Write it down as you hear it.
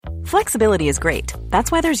Flexibility is great.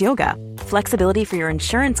 That's why there's yoga. Flexibility for your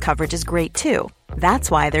insurance coverage is great too. That's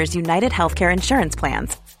why there's United Healthcare Insurance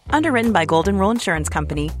Plans. Underwritten by Golden Rule Insurance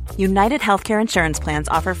Company, United Healthcare Insurance Plans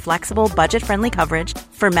offer flexible, budget-friendly coverage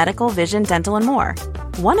for medical, vision, dental, and more.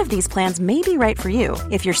 One of these plans may be right for you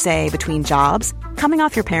if you're, say, between jobs, coming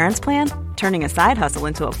off your parents' plan, turning a side hustle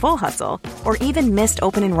into a full hustle, or even missed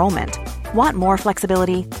open enrollment. Want more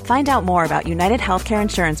flexibility? Find out more about United Healthcare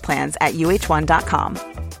Insurance Plans at uh1.com.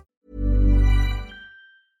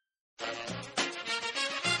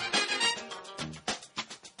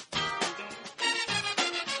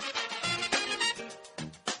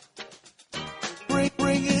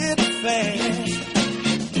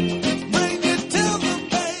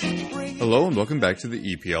 Hello and welcome back to the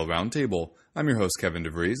EPL Roundtable. I'm your host, Kevin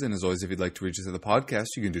DeVries, and as always, if you'd like to reach us at the podcast,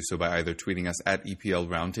 you can do so by either tweeting us at EPL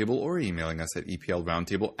Roundtable or emailing us at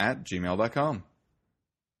eplroundtable@gmail.com.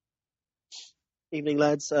 Evening,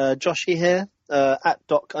 lads. Joshy here, at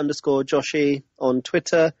doc_Joshy on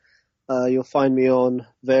Twitter. You'll find me on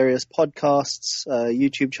various podcasts,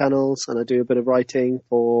 YouTube channels, and I do a bit of writing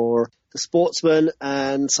for The Sportsman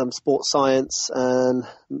and some sports science and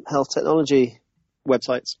health technology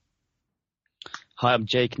websites. Hi, I'm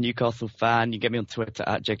Jake, Newcastle fan. You can get me on Twitter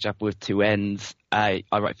at JakeJap with 2 N's. I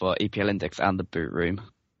write for EPL Index and The Boot Room.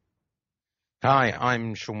 Hi,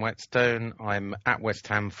 I'm Sean Whetstone. I'm at West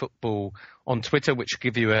Ham Football on Twitter, which will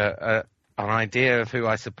give you an idea of who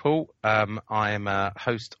I support. I'm a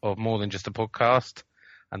host of More Than Just a Podcast,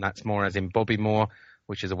 and that's more as in Bobby Moore,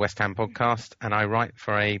 which is a West Ham podcast. And I write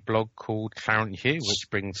for a blog called Clarent Hugh,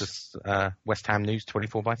 which brings us West Ham news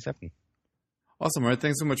 24/7. Awesome. All right.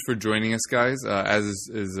 Thanks so much for joining us, guys. As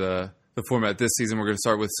is the format this season, we're going to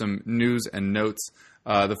start with some news and notes.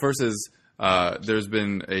 The first is there's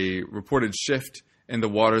been a reported shift in the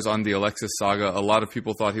waters on the Alexis saga. A lot of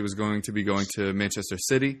people thought he was going to be going to Manchester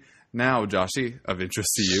City. Now, Joshy, of interest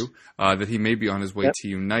to you, that he may be on his way to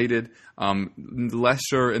United. Less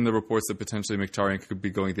sure in the reports that potentially Mkhitaryan could be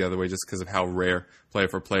going the other way just because of how rare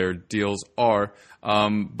player-for-player deals are.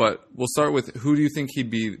 But we'll start with, who do you think he'd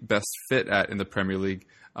be best fit at in the Premier League?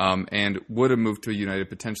 And would a move to United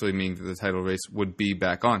potentially mean that the title race would be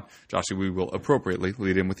back on? Joshy, we will appropriately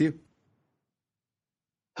lead in with you.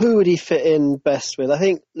 Who would he fit in best with? I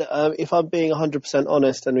think if I'm being 100%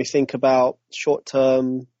 honest and we think about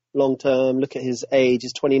short-term, long-term, look at his age,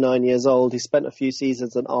 he's 29 years old, he spent a few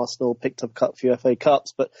seasons at Arsenal, picked up a few FA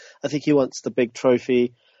Cups, but I think he wants the big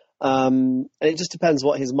trophy. And it just depends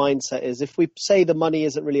what his mindset is. If we say the money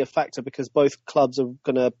isn't really a factor because both clubs are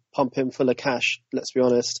going to pump him full of cash, let's be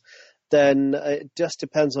honest, then it just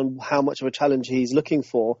depends on how much of a challenge he's looking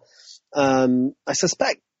for. I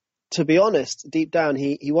suspect, to be honest, deep down,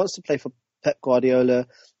 he wants to play for Pep Guardiola,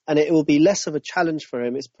 and it will be less of a challenge for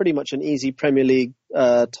him. It's pretty much an easy Premier League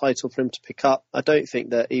title for him to pick up. I don't think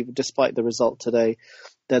that, even despite the result today,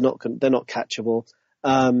 they're not catchable.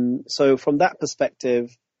 So from that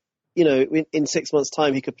perspective, you know, in 6 months'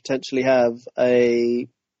 time, he could potentially have May,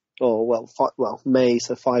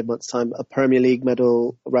 so 5 months' time, a Premier League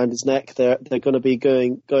medal around his neck. They're going to be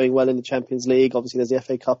going well in the Champions League. Obviously, there's the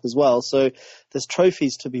FA Cup as well. So there's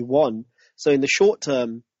trophies to be won. So in the short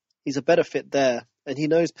term, he's a better fit there. And he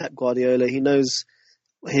knows Pep Guardiola. He knows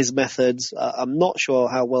his methods. I'm not sure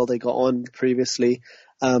how well they got on previously.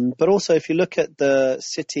 But also, if you look at the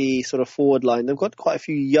City sort of forward line, they've got quite a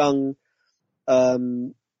few young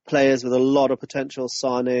players with a lot of potential.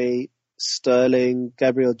 Sane, Sterling,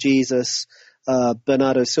 Gabriel Jesus,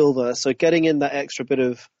 Bernardo Silva. So getting in that extra bit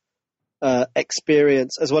of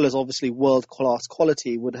experience, as well as obviously world-class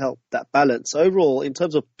quality, would help that balance. Overall, in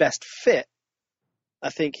terms of best fit,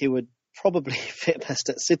 I think he would probably fit best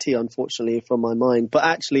at City, unfortunately, from my mind. But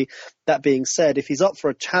actually, that being said, if he's up for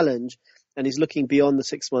a challenge and he's looking beyond the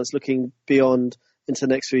 6 months, looking beyond into the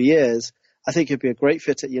next few years, I think he'd be a great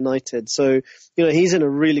fit at United. So, you know, he's in a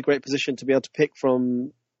really great position to be able to pick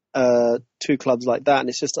from two clubs like that. And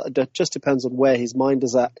it just depends on where his mind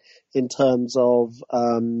is at in terms of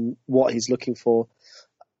what he's looking for.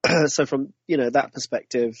 So from, you know, that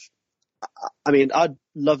perspective, I mean, I'd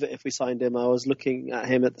love it if we signed him. I was looking at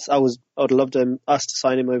him I'd loved us to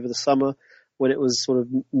sign him over the summer when it was sort of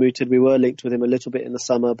mooted. We were linked with him a little bit in the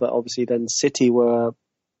summer, but obviously then City were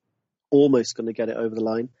almost going to get it over the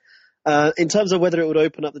line. In terms of whether it would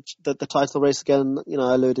open up the title race again, you know,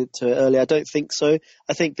 I alluded to it earlier. I don't think so.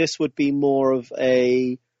 I think this would be more of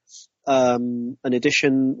an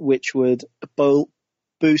addition which would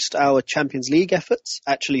boost our Champions League efforts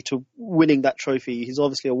actually to winning that trophy. He's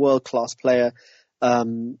obviously a world-class player.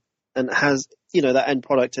 has, that end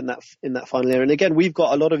product in that final area. And again, we've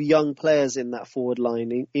got a lot of young players in that forward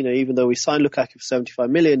line. Even though we signed Lukaku for 75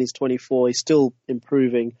 million, he's 24, he's still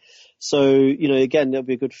improving. So, again, that'll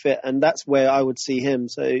be a good fit. And that's where I would see him.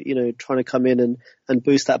 So, trying to come in and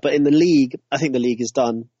boost that. But in the league, I think the league is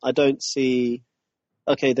done. I don't see,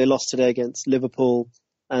 okay, they lost today against Liverpool,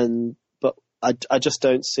 but I just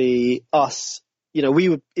don't see us, we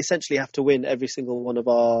would essentially have to win every single one of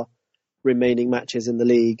our remaining matches in the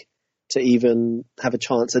league to even have a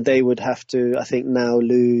chance. And they would have to, I think, now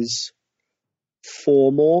lose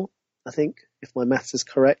 4 more, I think, if my maths is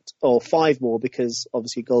correct, or 5 more, because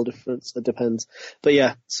obviously goal difference, it depends. But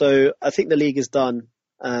yeah, so I think the league is done,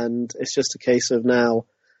 and it's just a case of now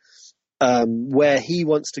where he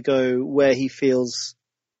wants to go, where he feels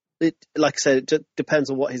it. Like I said, it just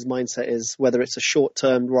depends on what his mindset is, whether it's a short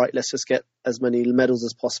term, right, let's just get as many medals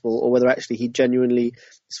as possible, or whether actually he genuinely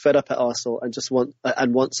is fed up at Arsenal and just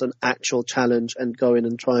wants an actual challenge and go in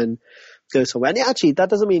and try and go somewhere. And actually, that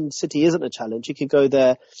doesn't mean City isn't a challenge. He could go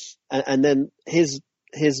there, and then his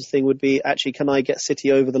thing would be, actually, can I get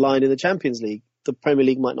City over the line in the Champions League? The Premier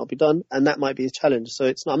League might not be done, and that might be a challenge.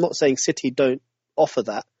 So I'm not saying City don't offer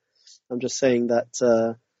that. I'm just saying that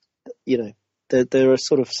there are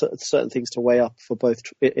sort of certain things to weigh up for both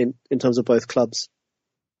in terms of both clubs.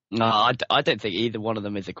 No, I don't think either one of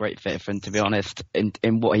them is a great fit for him, to be honest,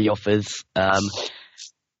 in what he offers.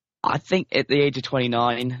 I think at the age of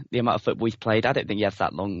 29, the amount of football he's played, I don't think he has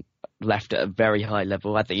that long left at a very high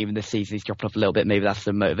level. I think even this season he's dropped off a little bit. Maybe that's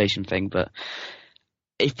the motivation thing. But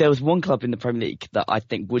if there was one club in the Premier League that I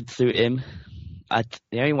think would suit him,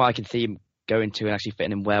 the only one I can see him going to and actually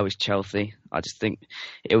fitting in well is Chelsea. I just think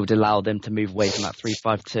it would allow them to move away from that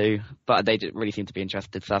 3-5-2, but they didn't really seem to be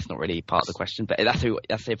interested, so that's not really part of the question. But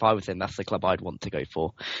that's if I was him, that's the club I'd want to go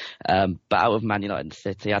for. But out of Man United and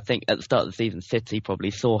City, I think at the start of the season, City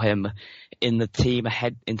probably saw him in the team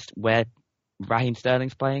ahead where Raheem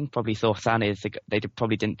Sterling's playing. Probably saw Sanchez. They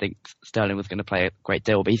probably didn't think Sterling was going to play a great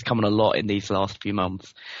deal, but he's coming a lot in these last few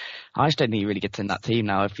months. I just don't think he really gets in that team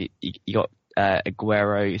now. If you got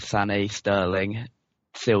Aguero, Sané, Sterling,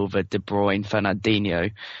 Silva, De Bruyne,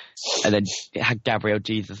 Fernandinho, and then had Gabriel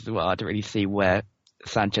Jesus as well. I don't really see where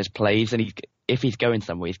Sanchez plays, and if he's going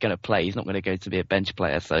somewhere, he's going to play. He's not going to go to be a bench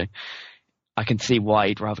player, so I can see why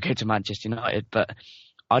he'd rather go to Manchester United, but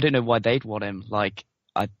I don't know why they'd want him.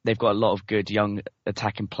 They've got a lot of good young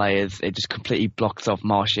attacking players. It just completely blocks off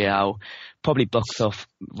Martial, probably blocks off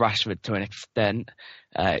Rashford to an extent,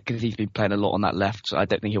 because he's been playing a lot on that left. So I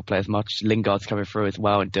don't think he'll play as much. Lingard's coming through as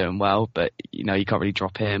well and doing well, but you can't really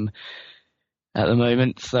drop him at the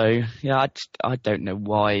moment. So yeah, I don't know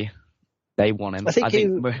why they want him. I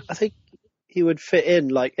think he would fit in.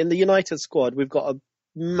 Like in the United squad, we've got a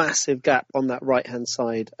massive gap on that right hand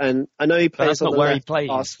side, and I know he plays on the left. He plays.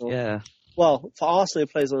 Arsenal. Yeah. Well, for Arsenal,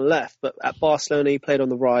 he plays on the left, but at Barcelona, he played on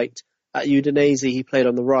the right. At Udinese, he played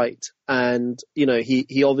on the right. And,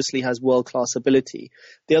 he obviously has world-class ability.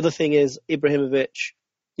 The other thing is, Ibrahimovic,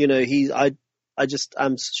 he's not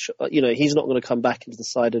going to come back into the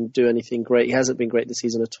side and do anything great. He hasn't been great this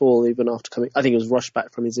season at all, even after coming. I think he was rushed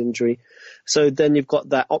back from his injury. So then you've got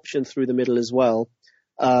that option through the middle as well.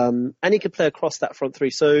 And he could play across that front three.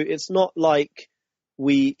 So it's not like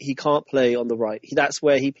he can't play on the right. That's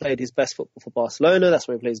where he played his best football for Barcelona. That's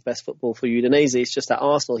where he played his best football for Udinese. It's just at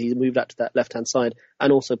Arsenal, he moved out to that left-hand side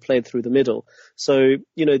and also played through the middle. So,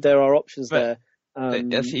 there are options there.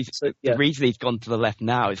 The reason he's gone to the left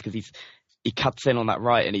now is because he cuts in on that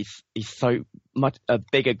right, and he's so much a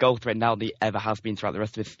bigger goal threat now than he ever has been throughout the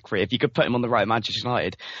rest of his career. If you could put him on the right at Manchester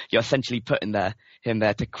United, you're essentially putting him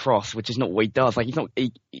there to cross, which is not what he does. Like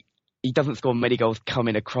he doesn't score many goals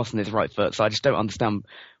coming across on his right foot, so I just don't understand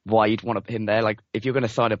why you'd want him there. Like, if you're going to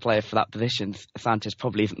sign a player for that position, Sanchez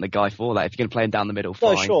probably isn't the guy for that. If you're going to play him down the middle,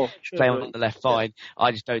 fine. Sure, play him on the left, fine. Yeah.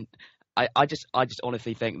 I just don't. I just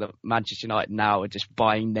honestly think that Manchester United now are just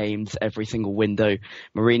buying names every single window.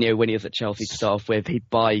 Mourinho, when he was at Chelsea to start off with, he'd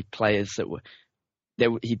buy players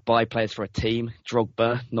he'd buy players for a team.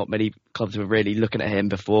 Drogba, not many clubs were really looking at him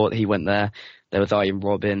before he went there. There was Arjen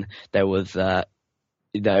Robben. There was.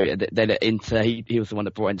 Then at Inter, he was the one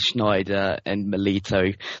that brought in Schneider and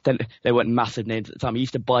Milito. Then they weren't massive names at the time. He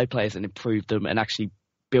used to buy players and improve them and actually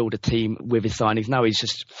build a team with his signings. Now he's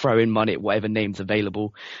just throwing money at whatever name's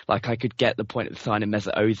available. Like, I could get the point of signing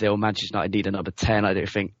Mesut Ozil. Manchester United need a number 10. I don't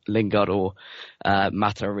think Lingard or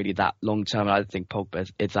Mata are really that long term. I don't think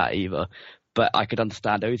Pogba is that either. But I could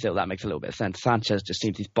understand Ozil. That makes a little bit of sense. Sanchez just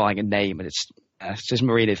seems he's buying a name, and it's just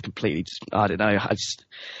Mourinho's completely. I don't know.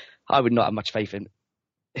 I would not have much faith in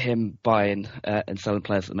him buying and selling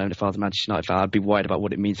players at the moment. If I was a Manchester United fan, I'd be worried about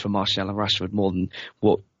what it means for Martial and Rashford more than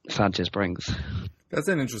what Sanchez brings. That's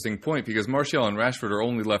an interesting point because Martial and Rashford are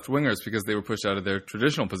only left wingers because they were pushed out of their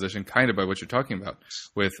traditional position, kind of by what you're talking about,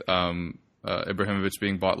 with Ibrahimovic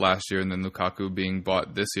being bought last year and then Lukaku being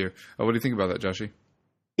bought this year. What do you think about that, Joshi?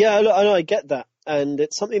 Yeah, I know, I get that. And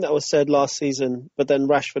it's something that was said last season, but then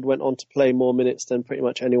Rashford went on to play more minutes than pretty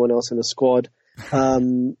much anyone else in the squad.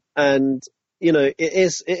 And, you know, it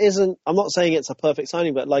isn't, I'm not saying it's a perfect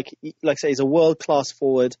signing, but like I say, he's a world-class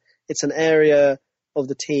forward. It's an area of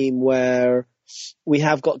the team where we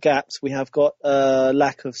have got gaps. We have got a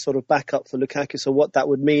lack of sort of backup for Lukaku. So what that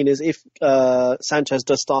would mean is if Sanchez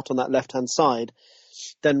does start on that left-hand side,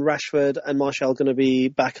 then Rashford and Martial are going to be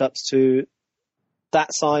backups to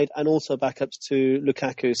that side and also backups to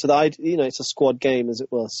Lukaku. So it's a squad game, as it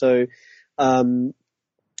were. So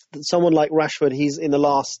someone like Rashford, he's in the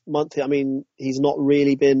last month, I mean, he's not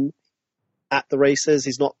really been at the races.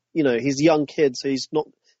 He's not, he's a young kid, so he's not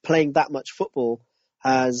playing that much football.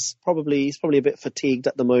 He's probably a bit fatigued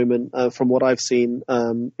at the moment from what I've seen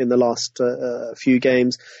in the last few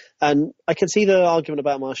games. And I can see the argument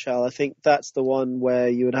about Martial. I think that's the one where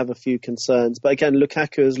you would have a few concerns. But again,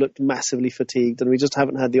 Lukaku has looked massively fatigued and we just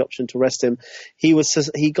haven't had the option to rest him. He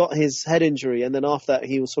got his head injury and then after that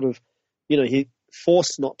he was sort of, he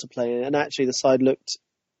forced not to play. And actually the side looked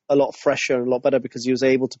a lot fresher and a lot better because he was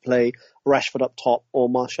able to play Rashford up top or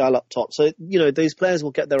Martial up top. So, these players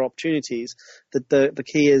will get their opportunities. The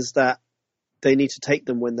key is that they need to take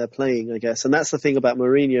them when they're playing, I guess. And that's the thing about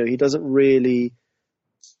Mourinho. He doesn't really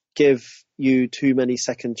give you too many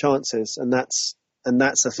second chances. And that's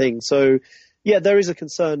the thing. So, yeah, there is a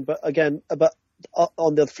concern. But again,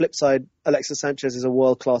 on the flip side, Alexis Sanchez is a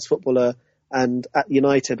world-class footballer. And at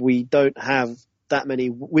United, we don't have that many.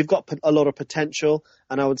 We've got a lot of potential,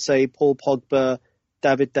 and I would say Paul Pogba,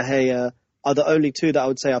 David De Gea are the only two that I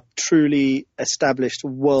would say are truly established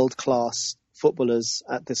world-class footballers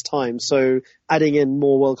at this time. So adding in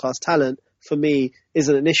more world-class talent for me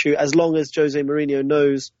isn't an issue as long as Jose Mourinho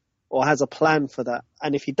knows or has a plan for that.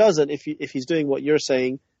 And if he doesn't, if he's doing what you're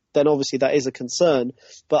saying, then obviously that is a concern.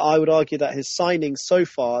 But I would argue that his signings so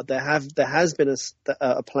far, there has been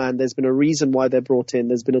a plan. There's been a reason why they're brought in.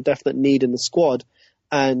 There's been a definite need in the squad.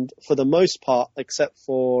 And for the most part, except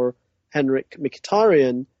for Henrik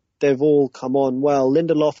Mkhitaryan, they've all come on well.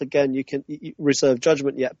 Lindelof, again, you reserve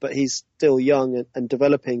judgment yet, but he's still young and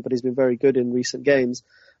developing, but he's been very good in recent games.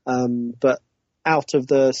 But out of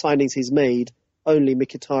the signings he's made, only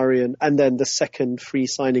Mkhitaryan and then the second free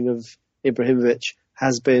signing of Ibrahimovic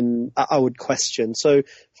has been, I would question. So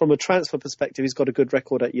from a transfer perspective, he's got a good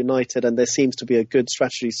record at United and there seems to be a good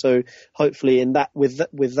strategy. So hopefully with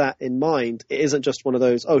that in mind, it isn't just one of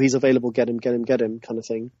those, oh, he's available, get him kind of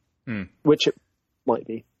thing, which it might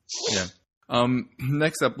be. Yeah.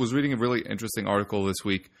 Next up, was reading a really interesting article this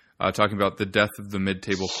week talking about the death of the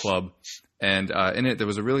mid-table club. And in it, there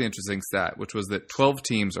was a really interesting stat, which was that 12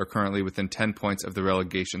 teams are currently within 10 points of the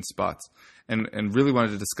relegation spots. And really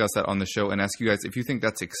wanted to discuss that on the show and ask you guys if you think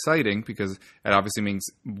that's exciting, because it obviously means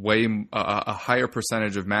a higher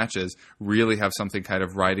percentage of matches really have something kind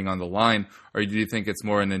of riding on the line, or do you think it's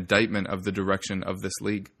more an indictment of the direction of this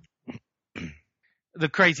league? The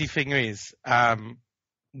crazy thing is,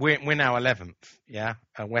 we're now 11th, yeah?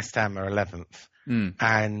 West Ham are 11th,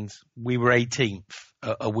 and we were 18th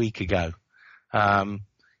a week ago.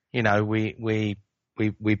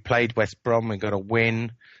 We played West Brom. We got a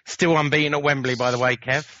win. Still unbeaten at Wembley, by the way,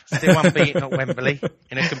 Kev. Still unbeaten at Wembley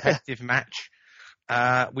in a competitive match.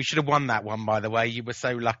 We should have won that one, by the way. You were so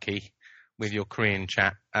lucky with your Korean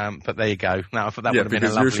chat. But there you go. No, I thought that would have been a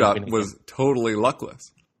lovely because your shot was totally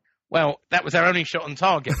luckless. Well, that was our only shot on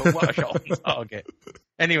target, but what a shot on target.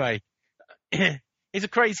 Anyway, it's a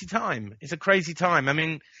crazy time. It's a crazy time. I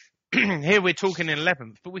mean, here we're talking in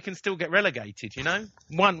 11th, but we can still get relegated,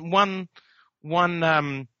 One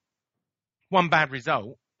bad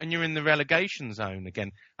result and you're in the relegation zone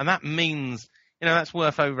again. And that means, that's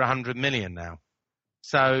worth over 100 million now.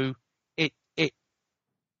 So it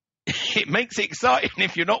makes it exciting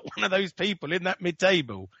if you're not one of those people in that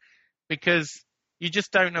mid-table, because you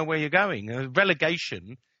just don't know where you're going.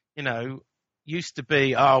 Relegation, used to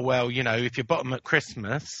be, if you're bottom at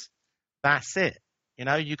Christmas, that's it.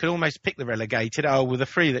 You could almost pick the relegated. With the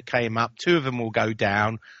three that came up, two of them will go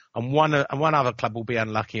down, and one other club will be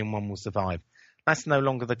unlucky, and one will survive. That's no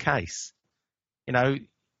longer the case.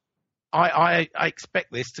 I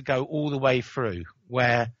expect this to go all the way through,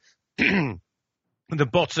 where the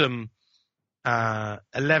bottom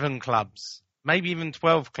 11 clubs, maybe even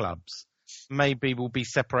 12 clubs, maybe will be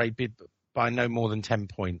separated by no more than 10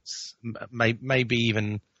 points, maybe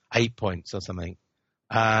even 8 points or something,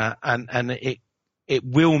 and it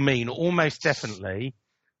will mean almost definitely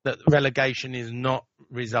that relegation is not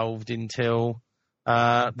resolved until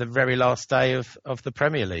the very last day of the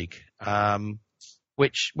Premier League,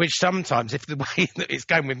 which sometimes, if the way that it's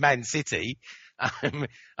going with Man City,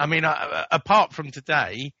 I mean, apart from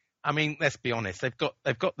today, I mean, let's be honest, they've got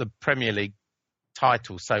the Premier League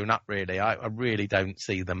title sewn up. Really, I really don't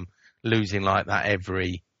see them losing like that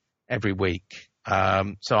every week.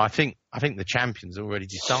 So I think the champions already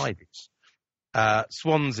decided.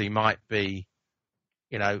 Swansea might be,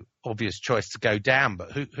 obvious choice to go down,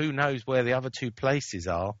 but who knows where the other two places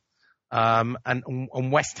are?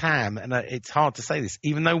 And West Ham, and it's hard to say this,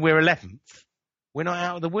 even though we're 11th, we're not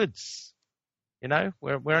out of the woods.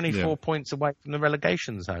 We're only 4 points away from the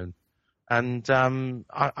relegation zone, and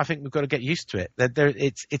I think we've got to get used to it.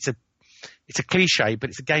 It's a cliche, but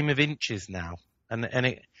it's a game of inches now, and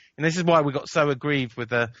this is why we got so aggrieved with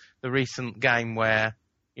the recent game where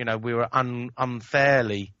we were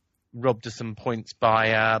unfairly robbed of some points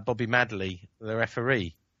by Bobby Madley, the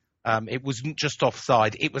referee. It wasn't just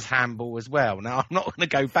offside, it was handball as well. Now, I'm not going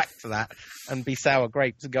to go back to that and be sour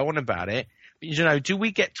grapes and go on about it. But, do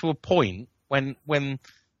we get to a point when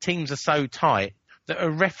teams are so tight that a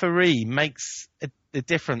referee makes the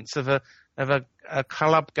difference of a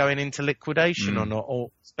club going into liquidation or not,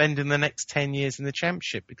 or spending the next 10 years in the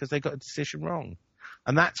Championship because they got a decision wrong?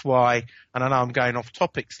 And that's why, and I know I'm going off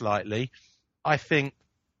topic slightly, I think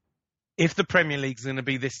if the Premier League's going to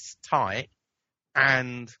be this tight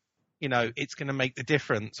and, it's going to make the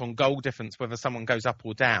difference on goal difference whether someone goes up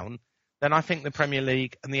or down, then I think the Premier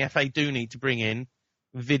League and the FA do need to bring in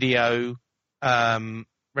video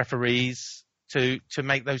referees to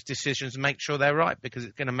make those decisions and make sure they're right, because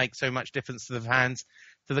it's going to make so much difference to the fans,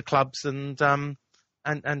 to the clubs, and to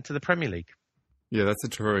the Premier League. Yeah, that's a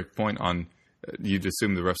terrific point on. You'd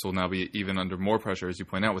assume the refs will now be even under more pressure, as you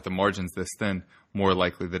point out, with the margins this thin. More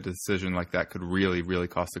likely the decision like that could really, really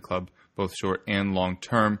cost the club, both short and long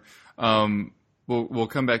term. We'll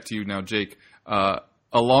come back to you now, Jake. A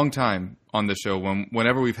long time on the show,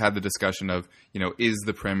 whenever we've had the discussion of, is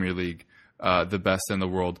the Premier League the best in the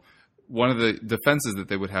world, one of the defenses that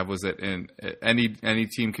they would have was that any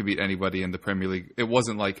team could beat anybody in the Premier League. It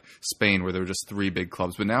wasn't like Spain where there were just 3 big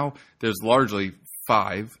clubs, but now there's largely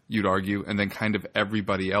 5, you'd argue, and then kind of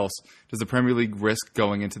everybody else. Does the Premier League risk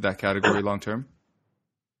going into that category long term?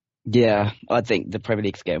 Yeah, I think the Premier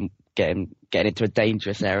League's getting into a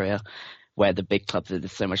dangerous area where the big clubs are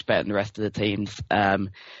just so much better than the rest of the teams.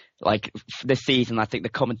 Like this season, I think the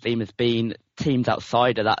common theme has been teams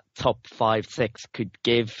outside of that top 5, 6 could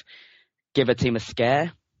give a team a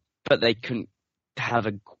scare, but they didn't have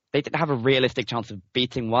a realistic chance of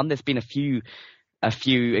beating one. There's been a few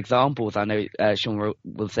examples. I know Sean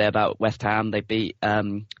will say about West Ham. They beat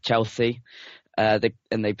Chelsea.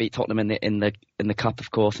 They beat Tottenham in the cup,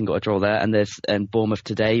 of course, and got a draw there. And Bournemouth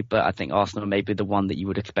today. But I think Arsenal may be the one that you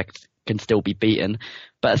would expect can still be beaten.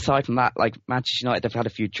 But aside from that, like Manchester United, they've had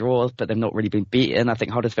a few draws, but they've not really been beaten. I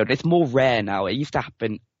think Huddersfield, it's more rare now. It used to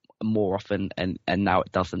happen more often, and now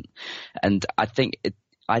it doesn't. And I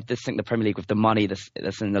just think the Premier League, with the money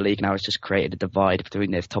that's in the league now, has just created a divide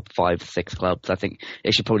between those top 5, 6 clubs. I think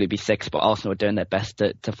it should probably be 6, but Arsenal are doing their best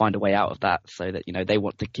to find a way out of that, so that they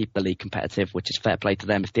want to keep the league competitive, which is fair play to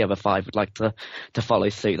them. If the other 5 would like to follow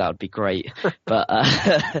suit, that would be great. But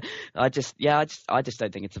I just don't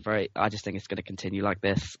think I just think it's going to continue like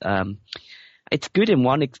this. It's good in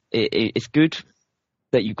one. It's good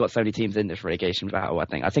that you've got so many teams in this relegation battle. I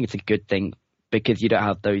think it's a good thing, because you don't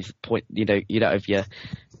have those you don't have your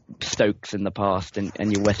Stokes in the past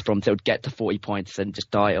and your West Broms that would get to 40 points and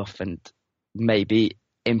just die off and maybe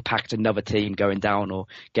impact another team going down or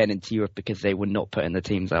getting into Europe because they were not putting the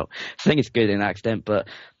teams out. So I think it's good in that extent, but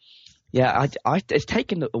yeah, it's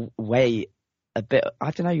taken away a bit.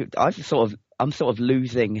 I don't know. I'm sort of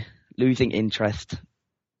losing interest,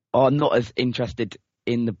 or I'm not as interested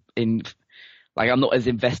I'm not as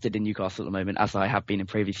invested in Newcastle at the moment as I have been in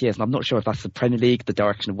previous years. And I'm not sure if that's the Premier League, the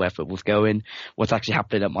direction of where football's going, what's actually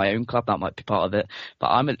happening at my own club. That might be part of it. But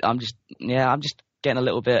I'm just getting a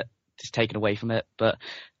little bit just taken away from it. But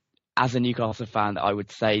as a Newcastle fan, I would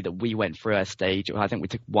say that we went through a stage. I think we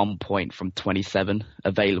took 1 point from 27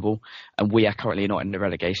 available, and we are currently not in the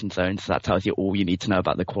relegation zone. So that tells you all you need to know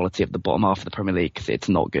about the quality of the bottom half of the Premier League, because it's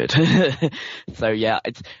not good. So yeah,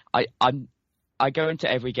 I go into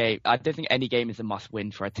every game. I don't think any game is a must-win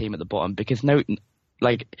for a team at the bottom, because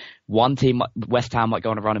one team, West Ham, might go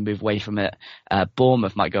on a run and move away from it.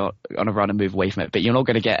 Bournemouth might go on a run and move away from it, but you're not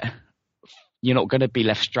going to be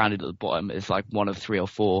left stranded at the bottom as like one of 3 or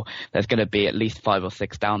 4. There's going to be at least 5 or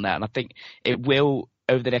 6 down there, and I think it will,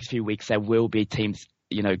 over the next few weeks, there will be teams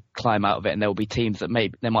climb out of it, and there will be teams that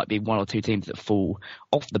there might be one or two teams that fall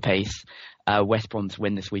off the pace. West Brom's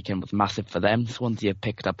win this weekend was massive for them. Swansea have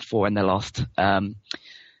picked up 4 in their last, I think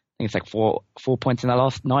it's like 4 points in their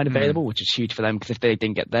last 9 available, which is huge for them, because if they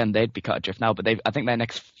didn't get them, they'd be cut adrift now. But I think their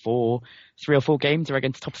next 3 or 4 games are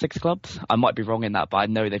against top 6 clubs. I might be wrong in that, but I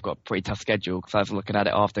know they've got a pretty tough schedule, because I was looking at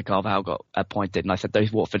it after Carvalho got appointed, and I said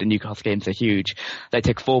those Watford and Newcastle games are huge. They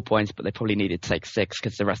took 4 points, but they probably needed to take 6,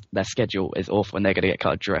 because the rest their schedule is awful, and they're going to get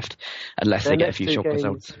cut adrift unless they get a few shock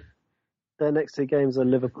results. Their next 2 games are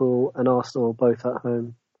Liverpool and Arsenal, both at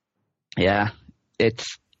home. Yeah,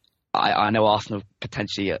 I know Arsenal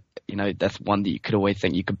potentially, that's one that you could always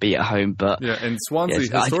think you could beat at home, but yeah, and Swansea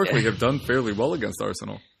historically have done fairly well against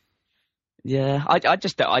Arsenal. Yeah, I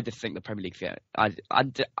just think the Premier League.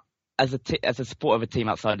 As a supporter of a team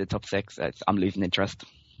outside the top 6, I'm losing interest.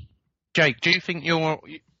 Jake, do you think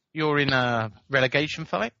you're in a relegation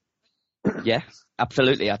fight? Yeah,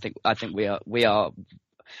 absolutely. I think we are.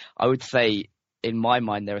 I would say, in my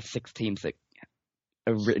mind, there are 6 teams that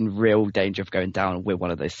are in real danger of going down, and we're one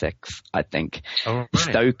of those 6, I think. Oh, right.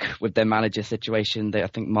 Stoke, with their manager situation, I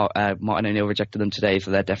think Martin O'Neill rejected them today,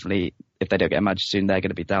 so they're definitely, if they don't get a manager soon, they're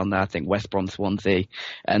going to be down there. I think West Brom, Swansea,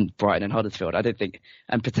 and Brighton and Huddersfield. I don't think,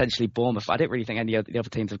 and potentially Bournemouth. I don't really think any of the other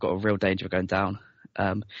teams have got a real danger of going down.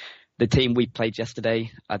 The team we played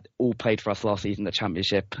yesterday all played for us last season, the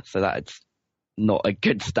Championship, so that's not a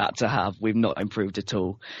good stat to have. We've not improved at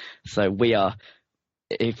all. So we are,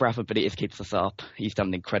 if Rafa Benitez keeps us up, he's done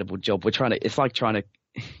an incredible job. It's like trying to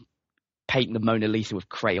paint the Mona Lisa with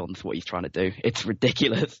crayons, what he's trying to do. It's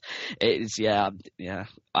ridiculous. It's, yeah.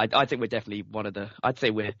 I think we're definitely I'd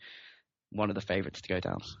say we're one of the favourites to go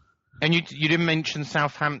down. And you didn't mention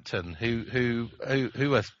Southampton, who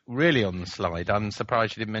are really on the slide. I'm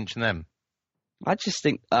surprised you didn't mention them. I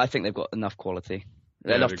think they've got enough quality.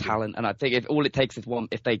 Enough talent, and I think if all it takes is one,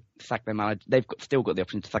 if they sack their manager, still got the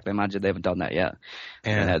option to sack their manager. They haven't done that yet.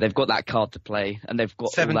 Yeah. They've got that card to play, and they've got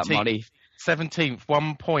all that money. 17th,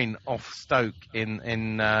 1 point off Stoke in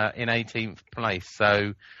 18th place.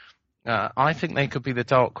 So I think they could be the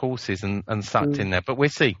dark horses and sucked in there. But we'll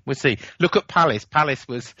see. Look at Palace. Palace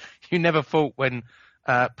was, you never thought when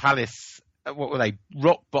Palace, what were they,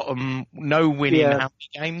 rock bottom, no winning how many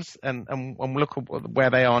games, and look at where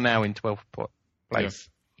they are now in 12th place.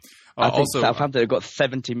 I think Southampton have got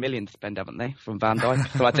 70 million to spend, haven't they, from Van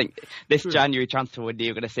Dijk? So I think this January transfer window,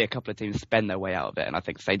 you're going to see a couple of teams spend their way out of it, and I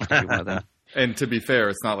think Saints could be one of them. And to be fair,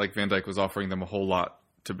 it's not like Van Dijk was offering them a whole lot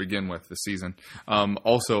to begin with this season.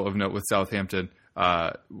 Also of note with Southampton,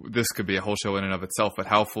 this could be a whole show in and of itself, but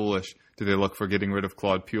how foolish do they look for getting rid of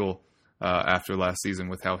Claude Puel after last season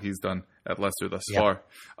with how he's done at Leicester thus far?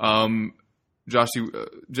 Josh,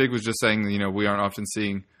 Jake was just saying, we aren't often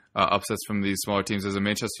seeing upsets from these smaller teams. As a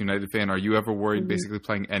Manchester United fan, are you ever worried basically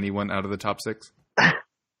playing anyone out of the top 6?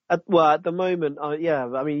 At the moment, yeah.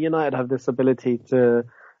 I mean, United have this ability to,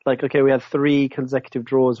 we had 3 consecutive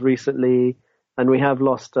draws recently, and we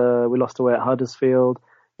lost away at Huddersfield.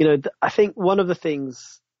 I think one of the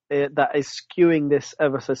things that is skewing this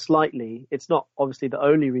ever so slightly, it's not obviously the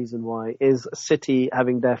only reason why, is City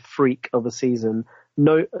having their freak of a season.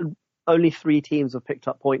 Only 3 teams have picked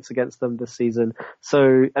up points against them this season.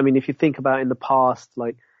 So, I mean, if you think about in the past,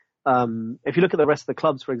 if you look at the rest of the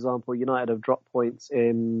clubs, for example, United have dropped points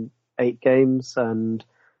in 8 games, and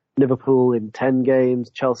Liverpool in 10 games,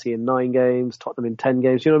 Chelsea in 9 games, Tottenham in 10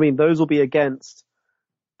 games. You know what I mean? Those will be against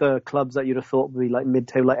the clubs that you'd have thought would be like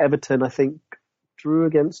mid-table, like Everton, I think, drew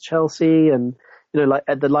against Chelsea, and,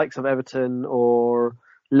 at the likes of Everton or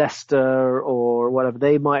Leicester or whatever,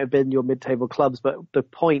 they might have been your mid-table clubs, but the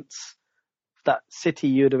points that City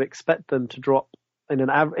you'd have expect them to drop in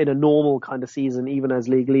a normal kind of season, even as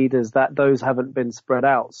league leaders, that those haven't been spread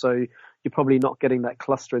out. So you're probably not getting that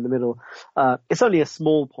cluster in the middle. It's only a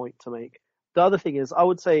small point to make. The other thing is, I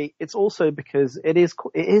would say it's also because it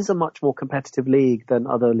is a much more competitive league than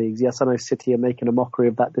other leagues. Yes, I know City are making a mockery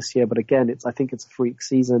of that this year, but again, I think it's a freak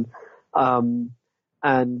season,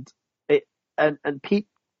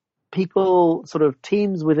 people, sort of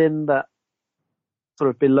teams within that sort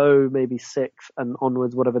of below maybe 6th and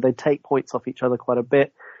onwards, whatever, they take points off each other quite a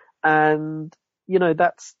bit. And,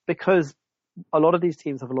 that's because a lot of these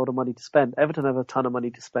teams have a lot of money to spend. Everton have a ton of money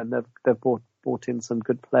to spend. They've bought in some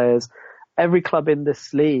good players. Every club in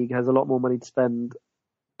this league has a lot more money to spend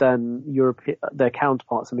than their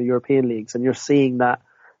counterparts in the European leagues. And you're seeing that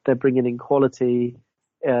they're bringing in quality.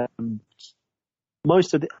 A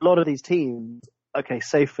lot of these teams, okay,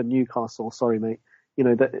 save for Newcastle, sorry mate,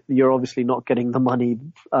 that you're obviously not getting the money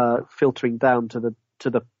filtering down to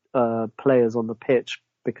the players on the pitch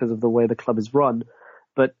because of the way the club is run.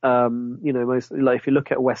 But mostly, like if you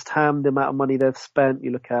look at West Ham, the amount of money they've spent,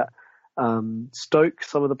 you look at Stoke,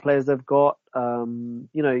 some of the players they've got.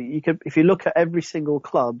 You could, if you look at every single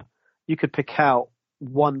club, you could pick out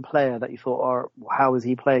one player that you thought, how is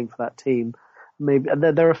he playing for that team? Maybe, and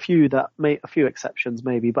there are a few exceptions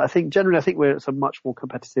maybe, but I think it's a much more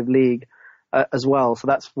competitive league as well. So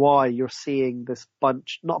that's why you're seeing this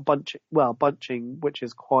bunching, which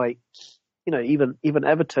is quite, even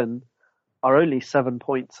Everton are only 7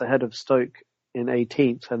 points ahead of Stoke in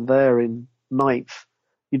 18th, and they're in 9th.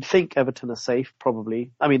 You'd think Everton are safe, probably.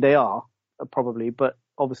 I mean, they are probably, but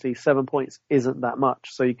obviously 7 points isn't that much,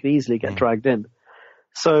 so you can easily get dragged in.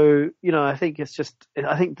 So, I think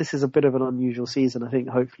I think this is a bit of an unusual season. I think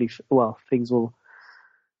hopefully, things will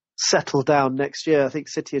settle down next year. I think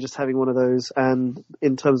City are just having one of those. And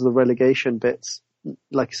in terms of the relegation bits,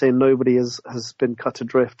 like you say, nobody has been cut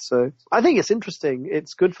adrift. So I think it's interesting.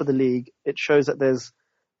 It's good for the league. It shows that there's,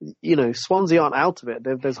 Swansea aren't out of it.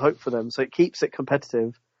 There's hope for them. So it keeps it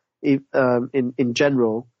competitive in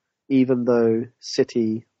general, even though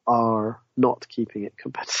City are not keeping it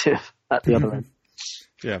competitive at the other end.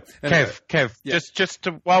 Yeah. And Kev, yeah. just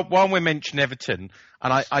to, while we mention Everton,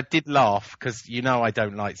 and I did laugh because I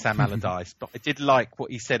don't like Sam Allardyce, but I did like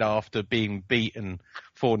what he said after being beaten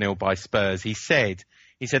 4-0 by Spurs. He said,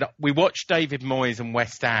 we watched David Moyes and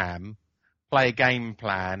West Ham play a game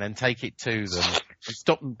plan and take it to them and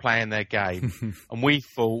stop them playing their game. And we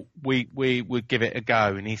thought we would give it a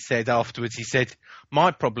go. And he said afterwards,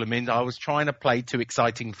 my problem is I was trying to play too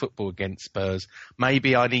exciting football against Spurs.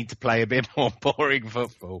 Maybe I need to play a bit more boring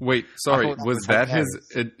football. Wait, sorry, was that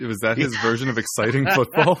his version of exciting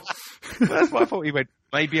football? That's what I thought he went,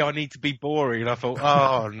 maybe I need to be boring. And I thought,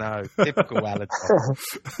 oh no, typical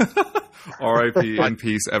Allardyce. R.I.P. in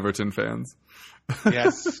peace, Everton fans.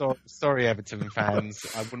 Yes, sorry, Everton fans.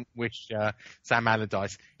 I wouldn't wish Sam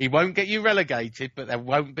Allardyce. He won't get you relegated, but there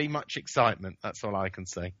won't be much excitement. That's all I can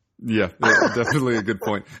say. Yeah, definitely a good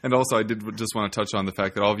point. And also, I did just want to touch on the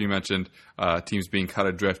fact that all of you mentioned teams being cut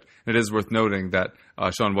adrift. And it is worth noting that,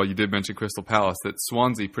 Sean, while you did mention Crystal Palace, that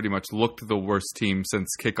Swansea pretty much looked the worst team since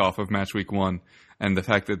kickoff of match week 1. And the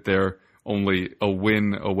fact that they're only a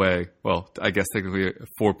win away, well, I guess technically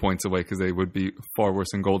 4 points away because they would be far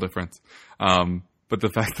worse in goal difference. But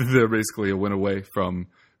the fact that they're basically a win away from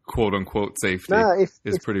quote-unquote safety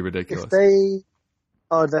is pretty ridiculous.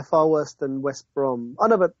 They're far worse than West Brom. Oh,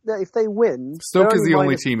 no, but if they win... Stoke is the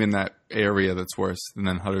only team in that area that's worse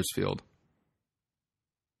than Huddersfield.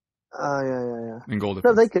 Yeah. In goal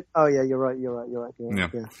difference. No, they could... Oh, yeah, you're right. Yeah.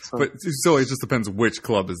 But still, it just depends which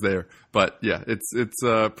club is there. But, yeah, it's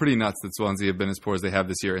pretty nuts that Swansea have been as poor as they have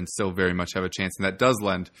this year and still very much have a chance. And that does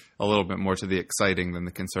lend a little bit more to the exciting than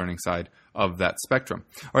the concerning side of that spectrum.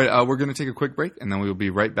 All right, we're going to take a quick break, and then we will be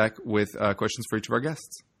right back with questions for each of our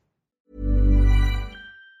guests.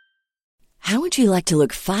 How would you like to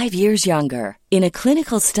look 5 years younger? In a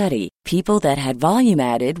clinical study, people that had volume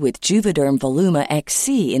added with Juvederm Voluma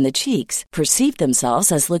XC in the cheeks perceived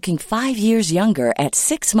themselves as looking 5 years younger at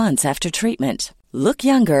 6 months after treatment. Look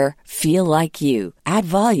younger, feel like you. Add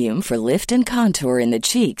volume for lift and contour in the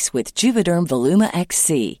cheeks with Juvederm Voluma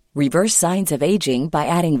XC. Reverse signs of aging by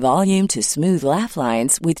adding volume to smooth laugh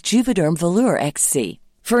lines with Juvederm Volure XC.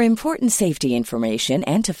 For important safety information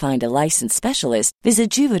and to find a licensed specialist,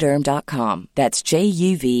 visit Juvederm.com. That's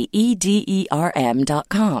JUVEDERM.com.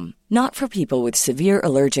 Not for people with severe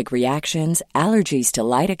allergic reactions, allergies to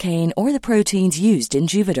lidocaine, or the proteins used in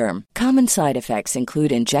Juvederm. Common side effects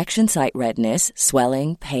include injection site redness,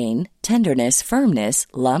 swelling, pain, tenderness, firmness,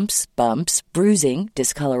 lumps, bumps, bruising,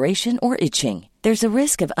 discoloration, or itching. There's a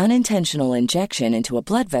risk of unintentional injection into a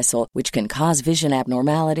blood vessel, which can cause vision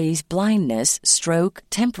abnormalities, blindness, stroke,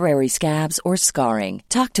 temporary scabs, or scarring.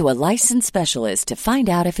 Talk to a licensed specialist to find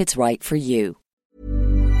out if it's right for you.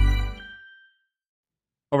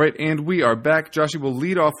 All right, and we are back. Joshy, we'll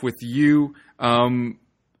lead off with you.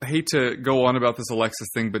 I hate to go on about this Alexis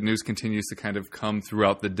thing, but news continues to kind of come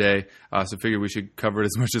throughout the day. So I figure we should cover it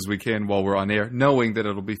as much as we can while we're on air, knowing that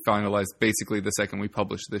it'll be finalized basically the second we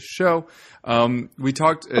publish this show. We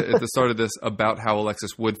talked at the start of this about how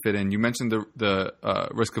Alexis would fit in. You mentioned the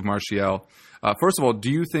risk of Martial. First of all, do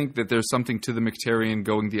you think that there's something to the Mkhitaryan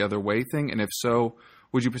going the other way thing? And if so,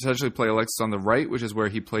 would you potentially play Alexis on the right, which is where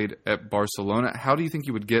he played at Barcelona? How do you think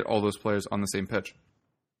you would get all those players on the same pitch?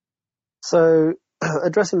 So,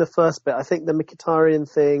 addressing the first bit, I think the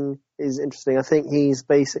Mkhitaryan thing is interesting. I think he's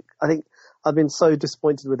basic. I think I've been so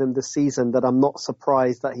disappointed with him this season that I'm not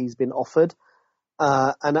surprised that he's been offered.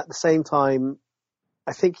 And at the same time,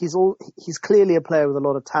 I think he's clearly a player with a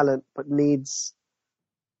lot of talent, but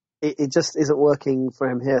it just isn't working for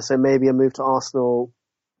him here. So maybe a move to Arsenal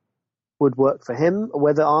would work for him.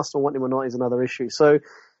 Whether Arsenal want him or not is another issue. So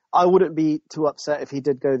I wouldn't be too upset if he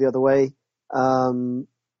did go the other way.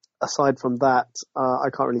 Aside from that,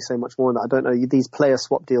 I can't really say much more on that. I don't know. These player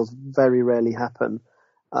swap deals very rarely happen.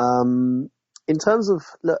 In terms of,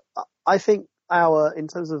 look, I think in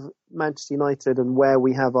terms of Manchester United and where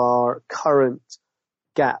we have our current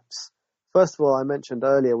gaps, first of all, I mentioned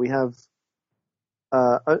earlier, we have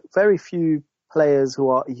very few players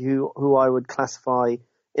who I would classify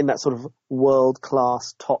in that sort of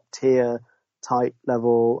world-class, top-tier type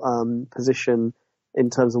level position in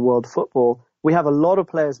terms of world football. We have a lot of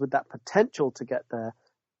players with that potential to get there,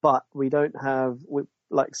 but we don't have,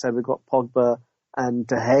 like I said, we've got Pogba and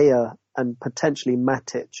De Gea and potentially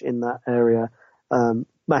Matic in that area.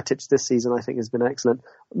 Matic this season, I think, has been excellent.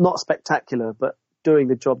 Not spectacular, but doing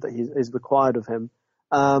the job that is required of him.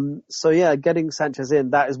 So yeah, getting Sanchez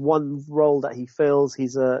in, that is one role that he fills.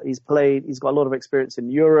 He's got a lot of experience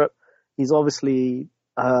in Europe. He's obviously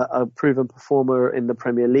a proven performer in the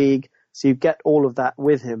Premier League. So you get all of that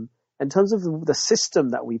with him. In terms of the system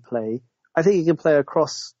that we play, I think he can play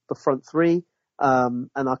across the front three. And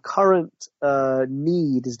our current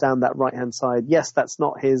need is down that right-hand side. Yes, that's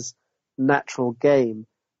not his natural game,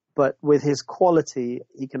 but with his quality,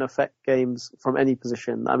 he can affect games from any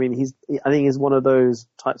position. I mean, I think he's one of those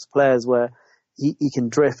types of players where he can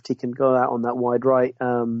drift, he can go out on that wide right,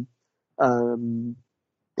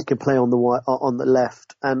 he can play on the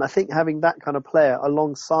left. And I think having that kind of player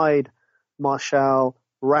alongside Martial,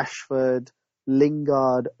 Rashford,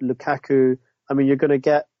 Lingard, Lukaku, I mean, you're going to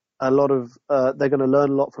get a lot of, they're going to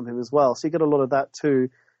learn a lot from him as well. So you get a lot of that too.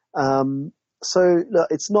 So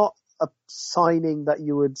look, it's not a signing that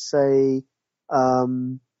you would say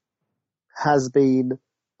has been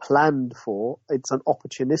planned for. It's an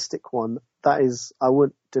opportunistic one. That is, I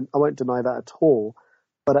won't deny that at all.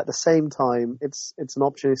 But at the same time, it's an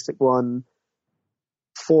opportunistic one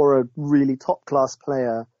for a really top class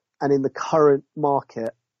player. And in the current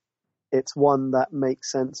market, it's one that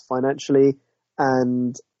makes sense financially.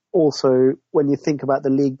 And also, when you think about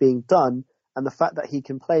the league being done and the fact that he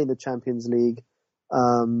can play in the Champions League,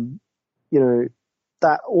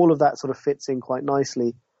 that all of that sort of fits in quite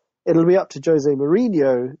nicely. It'll be up to Jose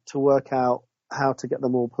Mourinho to work out how to get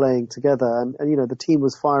them all playing together. And the team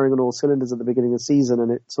was firing on all cylinders at the beginning of the season,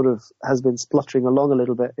 and it sort of has been spluttering along a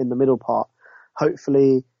little bit in the middle part.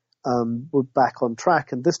 Hopefully, we're back on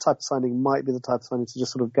track, and this type of signing might be the type of signing to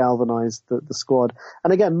just sort of galvanize the squad.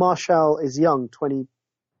 And again, Martial is young,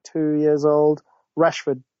 22 years old.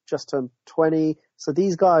 Rashford just turned 20. So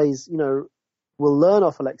these guys, will learn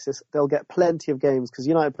off Alexis. They'll get plenty of games because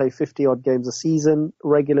United play 50 odd games a season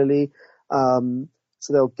regularly. So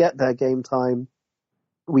they'll get their game time.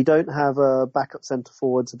 We don't have a backup centre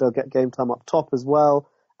forward, so they'll get game time up top as well.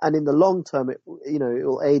 And in the long term, it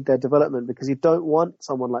will aid their development because you don't want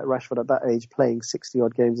someone like Rashford at that age playing 60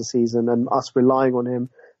 odd games a season and us relying on him.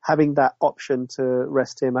 Having that option to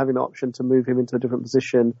rest him, having the option to move him into a different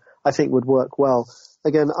position, I think would work well.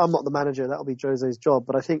 Again, I'm not the manager; that'll be Jose's job.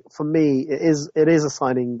 But I think for me, it is a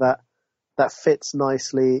signing that fits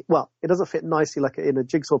nicely. Well, it doesn't fit nicely like in a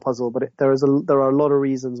jigsaw puzzle, but there are a lot of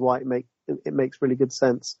reasons why it makes really good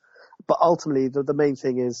sense. But ultimately, the main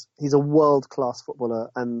thing is he's a world class footballer,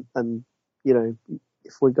 and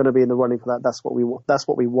if we're going to be in the running for that, that's what we want. That's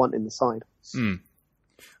what we want in the side. Mm.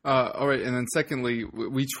 All right, and then secondly,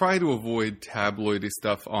 we try to avoid tabloidy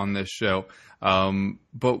stuff on this show.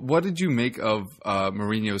 But what did you make of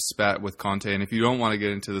Mourinho's spat with Conte? And if you don't want to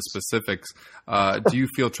get into the specifics, do you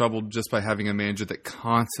feel troubled just by having a manager that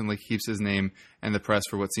constantly keeps his name in the press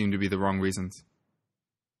for what seem to be the wrong reasons?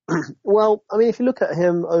 Well, I mean, if you look at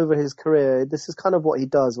him over his career, this is kind of what he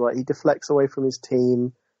does, right? He deflects away from his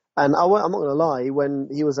team. And I'm not going to lie, when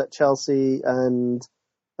he was at Chelsea and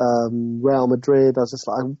Real Madrid, I was just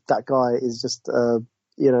like, that guy is just, I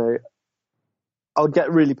would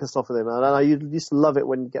get really pissed off with him. And I used to love it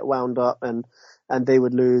when you get wound up and they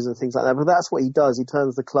would lose and things like that. But that's what he does. He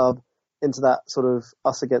turns the club into that sort of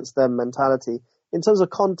us against them mentality. In terms of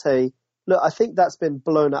Conte, look, I think that's been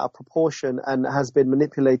blown out of proportion and has been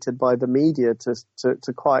manipulated by the media to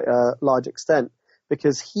quite a large extent,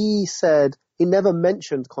 because he said he never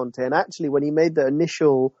mentioned Conte. And actually, when he made the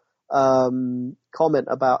initial comment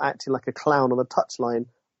about acting like a clown on the touchline,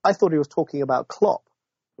 I thought he was talking about Klopp,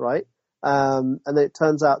 right? And then it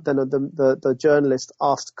turns out then the journalist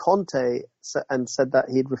asked Conte and said that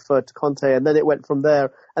he'd referred to Conte, and then it went from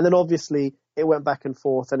there. And then obviously it went back and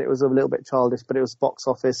forth, and it was a little bit childish, but it was box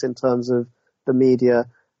office in terms of the media.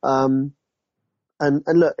 And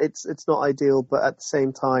look, it's not ideal, but at the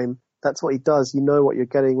same time, that's what he does. You know what you're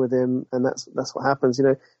getting with him, and that's what happens.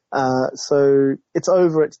 So it's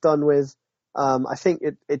over, it's done with. I think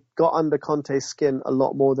it got under Conte's skin a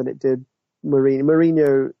lot more than it did Mourinho.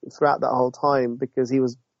 Mourinho, throughout that whole time, because he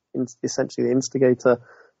was essentially the instigator,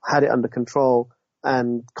 had it under control,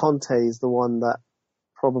 and Conte is the one that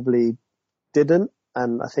probably didn't,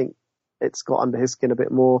 and I think it's got under his skin a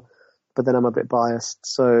bit more, but then I'm a bit biased,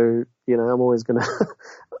 so, you know, I'm always gonna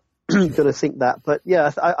think that. But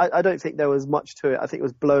yeah, I don't think there was much to it. I think it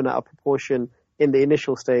was blown out of proportion in the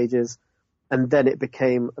initial stages, and then it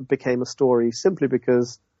became a story simply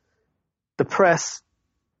because the press,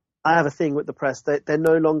 I have a thing with the press, they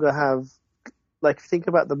no longer have, like, think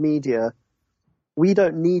about the media, we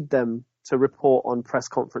don't need them to report on press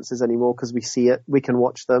conferences anymore because we see it, we can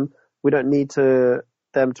watch them. We don't need I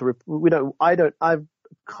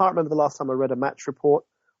can't remember the last time I read a match report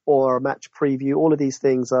or a match preview. All of these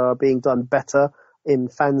things are being done better in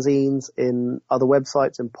fanzines, in other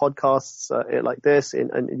websites, in podcasts like this, in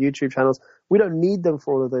YouTube channels. We don't need them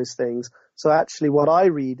for all of those things. So actually what I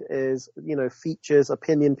read is, you know, features,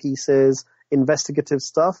 opinion pieces, investigative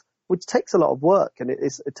stuff, which takes a lot of work, and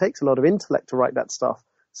it takes a lot of intellect to write that stuff.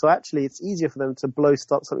 So actually it's easier for them to blow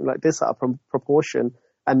something like this out of proportion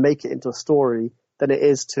and make it into a story than it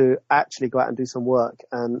is to actually go out and do some work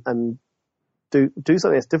and do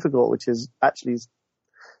something that's difficult, which is actually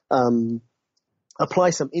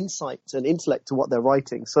apply some insight and intellect to what they're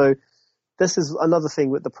writing. So this is another thing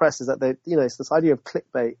with the press, is that they, you know, it's this idea of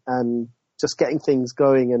clickbait and just getting things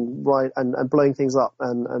going and blowing things up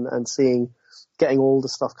and getting all the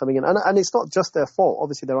stuff coming in. And it's not just their fault.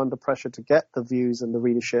 Obviously they're under pressure to get the views and the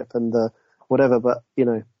readership and the whatever, but, you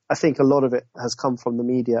know, I think a lot of it has come from the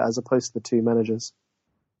media as opposed to the two managers.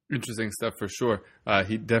 Interesting stuff for sure.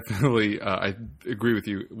 He definitely, I agree with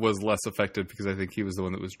you, was less affected because I think he was the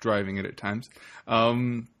one that was driving it at times.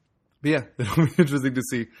 But yeah, it'll be interesting to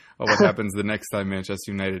see what happens the next time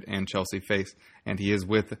Manchester United and Chelsea face, and he is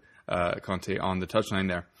with Conte on the touchline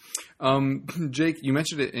there. Jake, you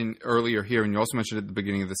mentioned it earlier here, and you also mentioned it at the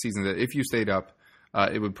beginning of the season, that if you stayed up,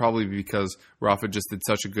 it would probably be because Rafa just did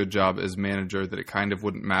such a good job as manager that it kind of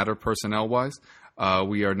wouldn't matter personnel-wise.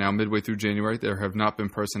 We are now midway through January. There have not been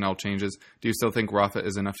personnel changes. Do you still think Rafa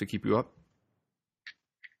is enough to keep you up?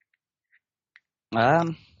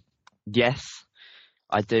 Yes,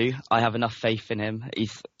 I do. I have enough faith in him.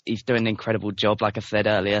 He's doing an incredible job. Like I said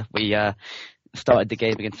earlier, we started the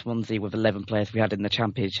game against Swansea with 11 players we had in the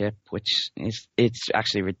Championship, which it's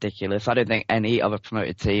actually ridiculous. I don't think any other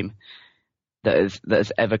promoted team that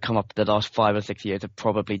has ever come up the last 5 or 6 years have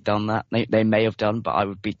probably done that. They may have done, but I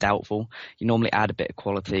would be doubtful. You normally add a bit of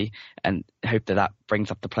quality and hope that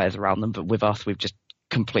brings up the players around them. But with us, we've just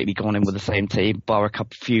completely gone in with the same team, bar a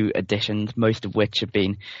few additions, most of which have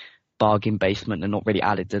been bargain basement and not really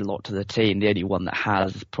added a lot to the team. The only one that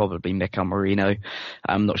has is probably Mikel Merino.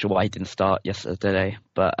 I'm not sure why he didn't start yesterday,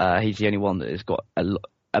 but he's the only one that has got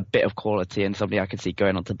a bit of quality and somebody I can see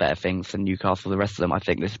going on to better things than Newcastle. The rest of them, I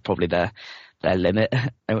think this is probably their limit.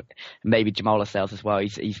 Maybe Jamal Lascelles as well.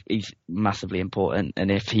 He's massively important. And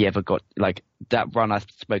if he ever got like that run I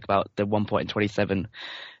spoke about, the 1 point and 27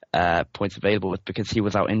 points available, was because he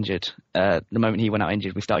was out injured. The moment he went out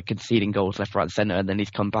injured, we started conceding goals left, right, and centre, and then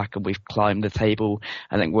he's come back and we've climbed the table.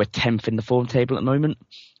 I think we're 10th in the form table at the moment,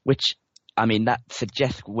 which, I mean, that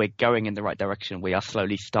suggests we're going in the right direction. We are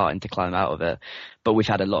slowly starting to climb out of it, but we've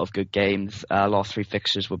had a lot of good games. Last 3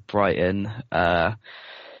 fixtures were Brighton,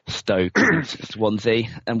 Stoke, Swansea,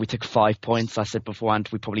 and we took 5 points. I said beforehand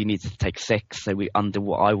we probably needed to take 6, so we under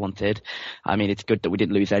what I wanted. I mean, it's good that we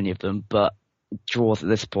didn't lose any of them, but draws at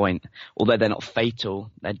this point, although they're not fatal,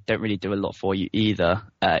 they don't really do a lot for you either.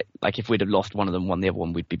 Like if we'd have lost one of them, won the other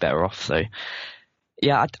one, we'd be better off. So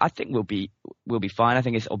yeah, I think we'll be fine. I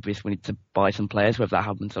think it's obvious we need to buy some players. Whether that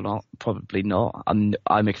happens or not, probably not.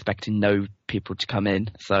 I'm expecting no people to come in,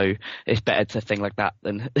 so it's better to think like that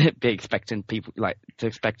than be expecting people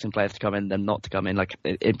expecting players to come in than not to come in, like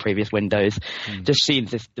in previous windows. Just seeing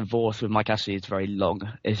this divorce with Mike Ashley is very long.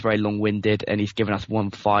 It's very long-winded, and he's given us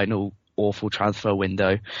one final awful transfer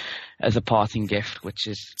window as a parting gift, which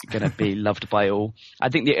is going to be loved by all. I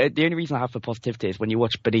think the only reason I have for positivity is when you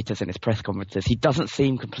watch Benitez in his press conferences, he doesn't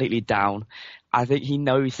seem completely down. I think he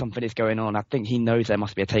knows something is going on. I think he knows there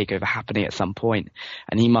must be a takeover happening at some point,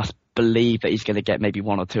 and he must believe that he's going to get maybe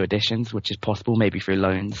 1 or 2 additions, which is possible, maybe through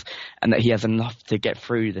loans, and that he has enough to get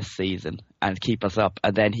through this season and keep us up,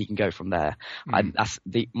 and then he can go from there. And that's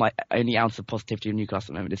my only ounce of positivity in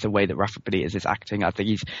Newcastle at the moment is the way that Rafa Benitez is acting. I think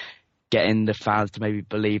he's getting the fans to maybe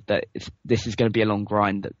believe that this is going to be a long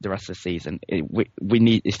grind the rest of the season. This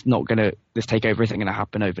takeover isn't going to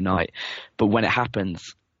happen overnight, but when it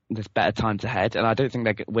happens, there's better times ahead, and I don't think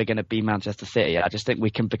that we're going to be Manchester City. I just think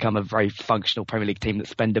we can become a very functional Premier League team that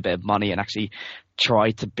spend a bit of money and actually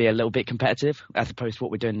try to be a little bit competitive, as opposed to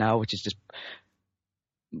what we're doing now, which is just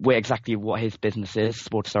we're exactly what his business is,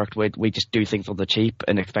 sports director. We just do things on the cheap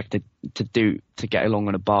and expect to get along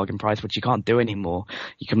on a bargain price, which you can't do anymore.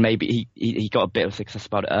 You can maybe he got a bit of success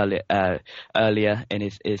about it earlier in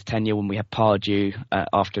his tenure when we had Pardew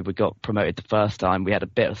after we got promoted the first time. We had a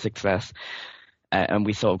bit of success and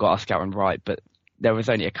we sort of got our scouting right, but there was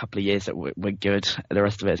only a couple of years that were good. The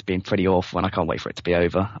rest of it has been pretty awful, and I can't wait for it to be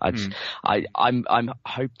over. I'm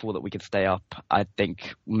hopeful that we can stay up. I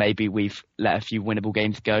think maybe we've let a few winnable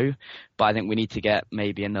games go, but I think we need to get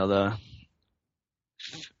maybe another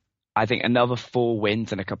 4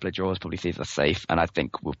 wins and a couple of draws probably sees us safe, and I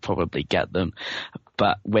think we'll probably get them.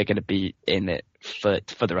 But we're going to be in it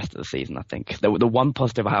for the rest of the season, I think. The one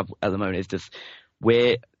positive I have at the moment is just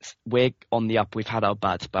we're on the up. We've had our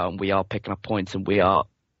bad spell and we are picking up points, and we are,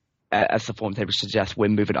 as the form table suggests, we're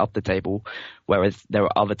moving up the table, whereas there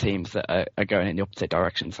are other teams that are going in the opposite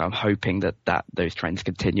direction. So I'm hoping that those trends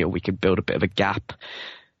continue. We can build a bit of a gap,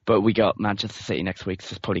 but we got Manchester City next week, so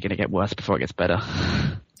it's probably going to get worse before it gets better.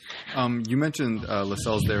 You mentioned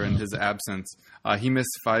Lascelles there in his absence. He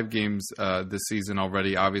missed 5 games this season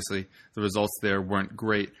already. Obviously, the results there weren't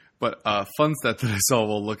great, but fun stat that I saw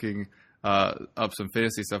while looking up some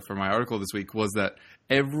fantasy stuff for my article this week was that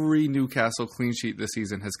every Newcastle clean sheet this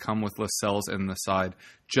season has come with Lascelles in the side.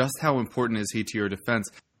 Just how important is he to your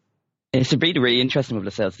defense? It's really, really interesting with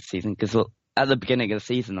Lascelles this season because at the beginning of the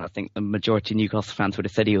season, I think the majority of Newcastle fans would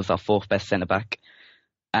have said he was our 4th best centre-back.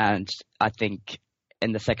 And I think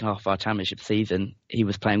in the second half of our championship season, he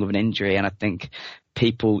was playing with an injury, and I think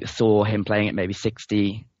people saw him playing at maybe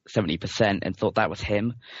 60, 70% and thought that was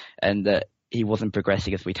him, and that he wasn't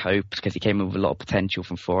progressing as we'd hoped because he came in with a lot of potential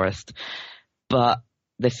from Forest. But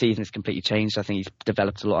this season has completely changed. I think he's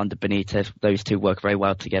developed a lot under Benitez. Those two work very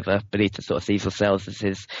well together. Benitez sort of sees Lascelles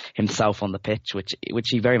as himself on the pitch, which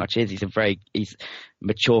he very much is. He's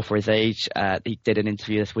mature for his age. He did an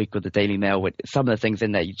interview this week with the Daily Mail with some of the things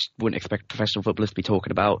in there you just wouldn't expect professional footballers to be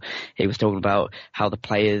talking about. He was talking about how the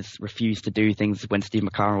players refused to do things when Steve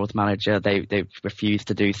McCarron was manager. They refused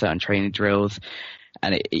to do certain training drills,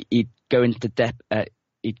 and he'd go into depth.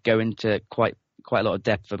 He'd go into quite a lot of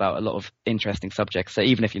depth about a lot of interesting subjects. So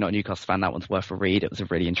even if you're not a Newcastle fan, that one's worth a read. It was a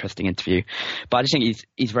really interesting interview. But I just think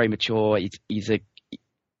he's very mature. He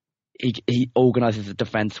organises the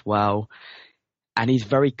defence well, and he's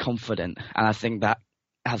very confident. And I think that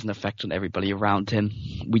has an effect on everybody around him.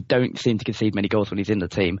 We don't seem to concede many goals when he's in the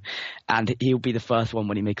team, and he'll be the first one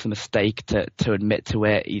when he makes a mistake to admit to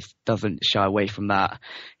it. He doesn't shy away from that.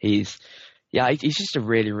 He's just a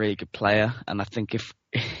really, really good player, and I think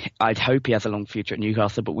I'd hope he has a long future at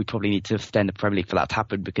Newcastle, but we probably need to extend the Premier League for that to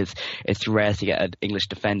happen because it's rare to get an English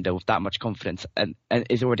defender with that much confidence and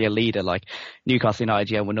is already a leader. Like Newcastle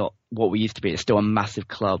United, we're not what we used to be. It's still a massive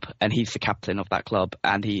club, and he's the captain of that club,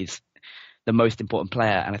 and he's the most important player.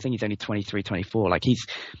 And I think he's only 23, 24. Like he's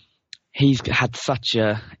had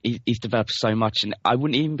he's developed so much, and I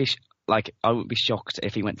wouldn't be shocked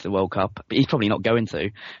if he went to the World Cup, but he's probably not going to.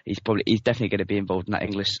 He's definitely going to be involved in that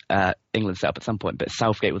England setup at some point. But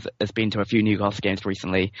Southgate has been to a few Newcastle games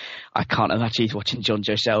recently. I can't imagine he's watching John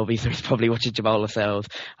Joe Shelby, so he's probably watching Jamal Lascelles.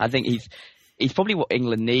 I think he's probably what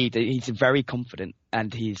England need. He's very confident,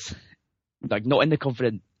 and he's like not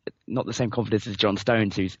the same confidence as John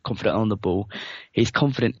Stones, who's confident on the ball. He's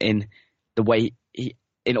confident in the way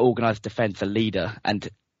in organised defence, a leader, and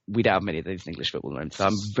we don't have many of those in English football at the moment. So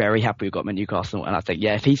I'm very happy we've got him in Newcastle. And I think,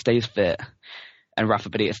 if he stays fit and Rafa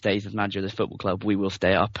Benitez stays as manager of this football club, we will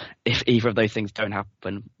stay up. If either of those things don't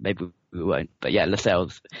happen, maybe we won't. But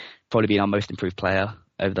Lascelles probably been our most improved player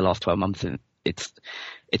over the last 12 months. And it's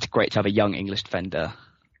great to have a young English defender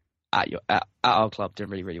at our club doing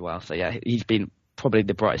really, really well. So he's been probably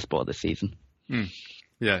the brightest spot of the season.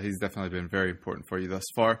 Yeah, he's definitely been very important for you thus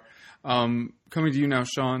far. Coming to you now,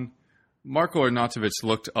 Sean. Marko Arnautovic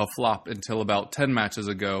looked a flop until about 10 matches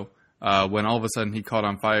ago when all of a sudden he caught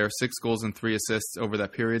on fire. 6 goals and 3 assists over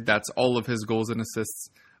that period. That's all of his goals and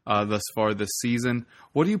assists thus far this season.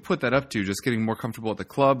 What do you put that up to? Just getting more comfortable at the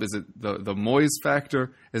club? Is it the Moyes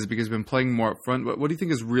factor? Is it because he's been playing more up front? What do you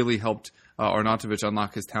think has really helped Arnautovic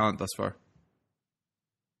unlock his talent thus far?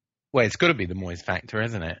 Well, it's got to be the Moyes factor,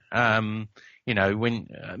 isn't it? When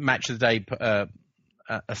Match of the Day put a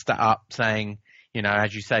stat up saying,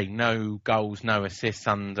 as you say, no goals, no assists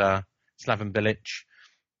under Slaven Bilic.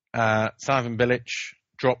 Slaven Bilic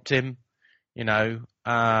dropped him, to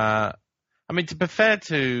be fair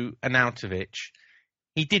to Arnautovic,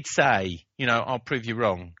 he did say, I'll prove you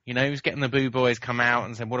wrong. He was getting the boo boys come out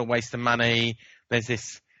and said, what a waste of money. There's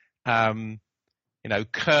this,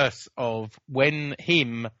 curse of when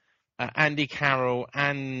him, Andy Carroll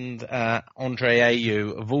and Andre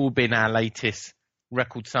Ayew have all been our latest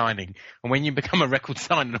record signing. And when you become a record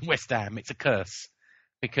signing at West Ham, it's a curse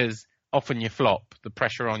because often you flop, the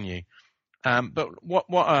pressure on you. But what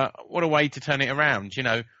a way to turn it around.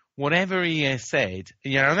 Whatever he has said,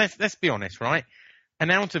 let's be honest, right?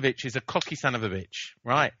 Arnautovic is a cocky son of a bitch,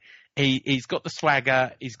 right? He's got the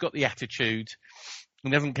swagger, he's got the attitude, he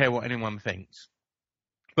doesn't care what anyone thinks.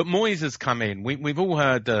 But Moyes has come in. We've all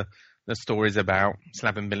heard the stories about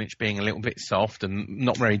Slaven Bilic being a little bit soft and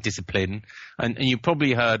not very disciplined. And you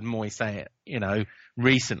probably heard Moyes say it,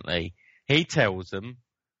 recently. He tells them,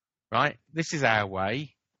 right, this is our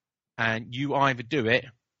way, and you either do it.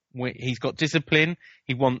 He's got discipline.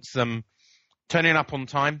 He wants them turning up on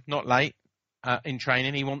time, not late, in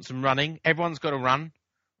training. He wants them running. Everyone's got to run,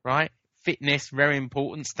 right? Fitness, very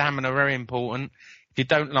important. Stamina, very important. If you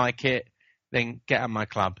don't like it, then get out of my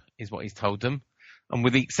club, is what he's told them. And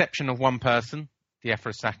with the exception of one person,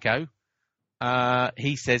 Diafra Sakho,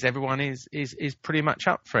 he says everyone is pretty much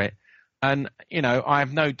up for it. And, I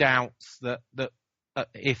have no doubts that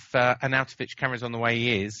if Arnautovic carries on the way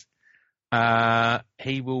he is,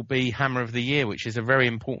 he will be Hammer of the Year, which is a very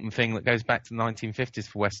important thing that goes back to the 1950s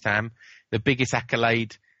for West Ham. The biggest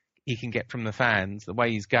accolade he can get from the fans, the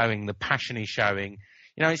way he's going, the passion he's showing.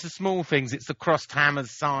 It's the small things. It's the crossed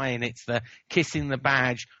hammers sign. It's the kissing the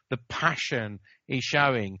badge, the passion he's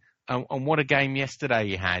showing. And what a game yesterday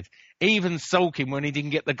he had. Even sulking when he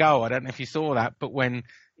didn't get the goal. I don't know if you saw that, but when,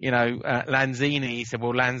 Lanzini, he said,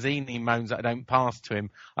 well, Lanzini moans that I don't pass to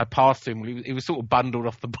him. I passed to him. He was sort of bundled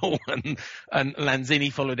off the ball and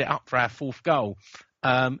Lanzini followed it up for our fourth goal.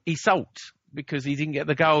 He sulked because he didn't get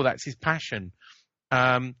the goal. That's his passion.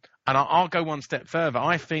 And I'll go one step further.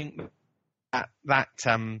 I think that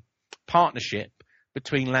partnership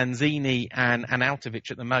between Lanzini and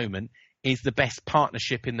Arnautovic at the moment is the best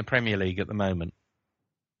partnership in the Premier League at the moment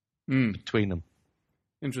between them.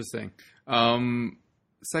 Interesting.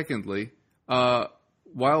 Secondly,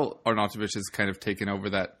 while Arnautovic has kind of taken over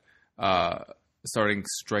that starting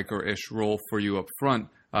striker-ish role for you up front,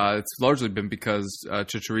 it's largely been because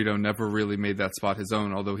Chicharito never really made that spot his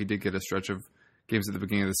own, although he did get a stretch of games at the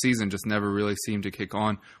beginning of the season, just never really seemed to kick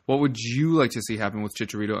on. What would you like to see happen with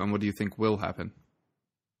Chicharito, and what do you think will happen?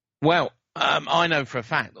 Well, I know for a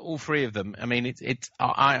fact, all three of them. I mean,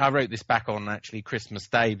 I wrote this back on actually Christmas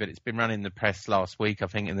Day, but it's been running the press last week, I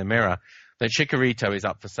think, in the Mirror, that Chicharito is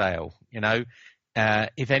up for sale.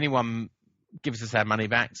 If anyone gives us our money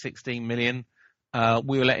back, 16 million,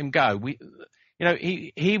 we'll let him go.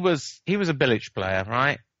 He was a Bilic player,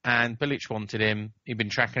 right? And Bilic wanted him. He'd been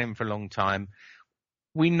tracking him for a long time.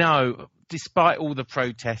 We know, despite all the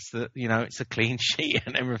protests that, it's a clean sheet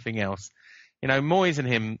and everything else, Moyes and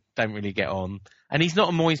him don't really get on. And he's not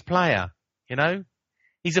a Moyes player,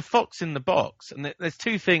 He's a fox in the box. And there's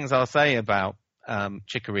two things I'll say about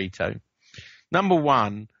Chicharito. Number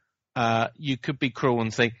one, you could be cruel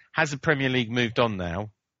and say, has the Premier League moved on now?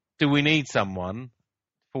 Do we need someone,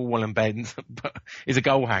 full well and bend, is a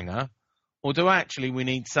goal hanger? Or do actually we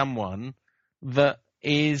need someone that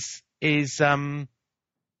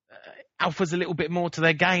offers a little bit more to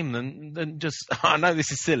their game than just, I know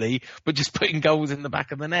this is silly, but just putting goals in the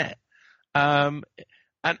back of the net. And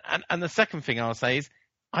the second thing I'll say is,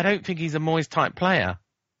 I don't think he's a Moyes type player.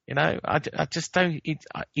 I just don't.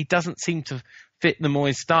 He doesn't seem to fit the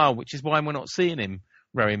Moyes style, which is why we're not seeing him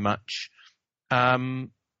very much. And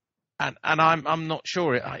I'm not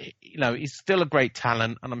sure. He's still a great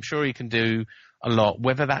talent, and I'm sure he can do a lot.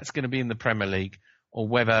 Whether that's going to be in the Premier League or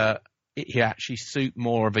whether he actually suit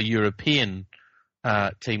more of a European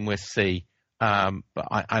team, we'll see. But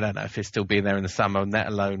I don't know if he'll still be there in the summer, let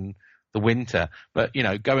alone the winter. But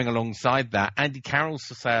going alongside that, Andy Carroll's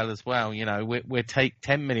for sale as well. We'll take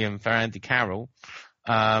 10 million for Andy Carroll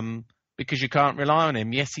because you can't rely on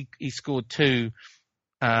him. Yes, he scored 2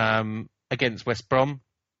 against West Brom.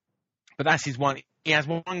 But that's his one. He has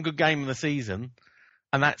one good game of the season,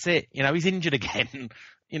 and that's it. He's injured again.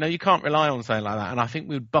 You can't rely on something like that. And I think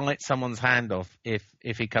we'd bite someone's hand off if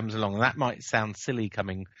he comes along. And that might sound silly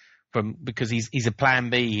coming from because he's a plan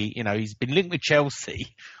B. He's been linked with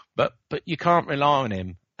Chelsea, but you can't rely on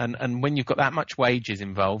him. And when you've got that much wages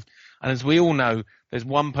involved, and as we all know, there's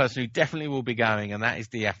one person who definitely will be going, and that is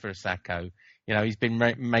Diafra Sakho. He's been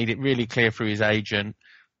made it really clear through his agent.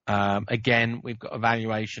 Again, we've got a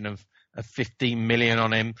valuation of 15 million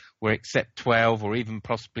on him. We'll accept 12 or even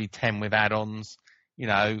possibly 10 with add-ons.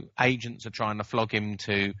 Agents are trying to flog him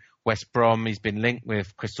to West Brom. He's been linked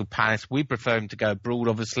with Crystal Palace. We prefer him to go abroad.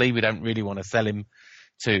 Obviously, we don't really want to sell him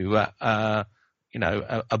to a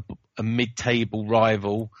mid-table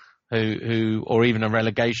rival who or even a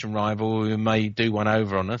relegation rival who may do one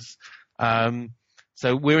over on us.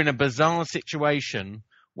 So we're in a bizarre situation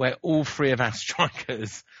where all three of our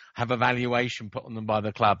strikers have a valuation put on them by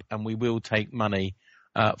the club, and we will take money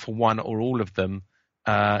for one or all of them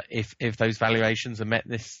if those valuations are met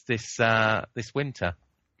this winter.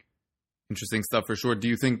 Interesting stuff for sure. Do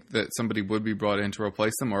you think that somebody would be brought in to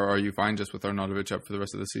replace them, or are you fine just with Arnautovic up for the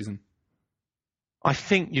rest of the season? I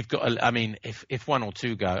think you've got. If one or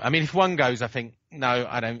two go. If one goes, I think no.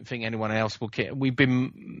 I don't think anyone else will. We've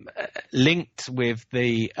been linked with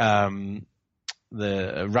the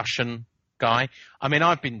Russian guy.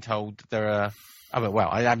 I've been told there are.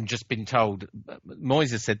 I haven't just been told.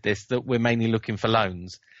 Moyes has said this, that we're mainly looking for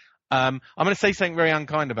loans. I'm going to say something very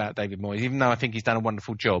unkind about David Moyes, even though I think he's done a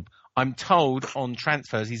wonderful job. I'm told on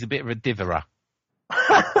transfers he's a bit of a diverer.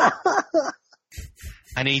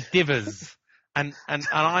 And he divers. And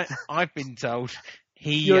I've been told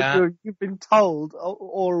You've been told,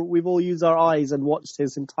 or we've all used our eyes and watched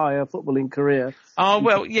his entire footballing career. Oh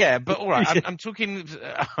well, yeah, but all right. I'm talking.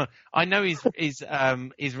 I know his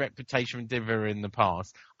reputation for diver in the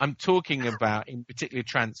past. I'm talking about in particular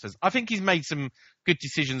transfers. I think he's made some good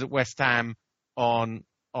decisions at West Ham on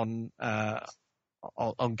game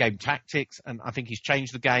tactics, and I think he's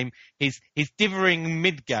changed the game. His divering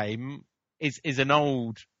mid game is an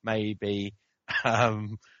old maybe.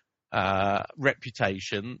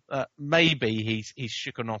 Reputation. Maybe he's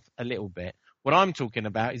shooken off a little bit. What I'm talking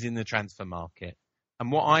about is in the transfer market,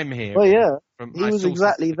 and what I'm hearing. Well, yeah, he was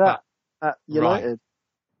exactly that at United. Right.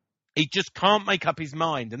 He just can't make up his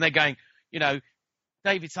mind, and they're going.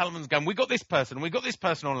 David Sullivan's going. We got this person on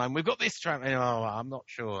loan. We've got this. I'm not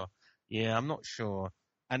sure. Yeah, I'm not sure.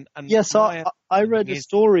 And yes, I read a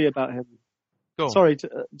story about him. Sorry,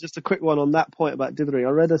 just a quick one on that point about dithering. I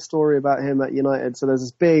read a story about him at United. So there's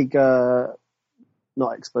this big,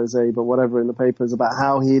 not expose, but whatever in the papers about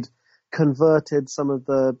how he'd converted some of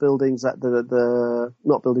the buildings at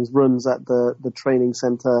rooms at the training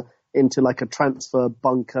centre into like a transfer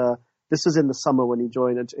bunker. This was in the summer when he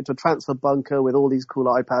joined. Into a transfer bunker with all these cool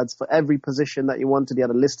iPads for every position that he wanted. He had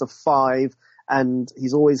a list of 5, and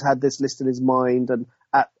he's always had this list in his mind. And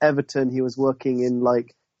at Everton, he was working in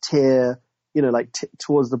like tier.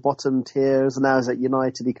 Towards the bottom tiers, and now he's at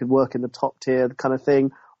United, he could work in the top tier, kind of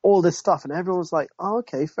thing. All this stuff, and everyone was like, "Oh,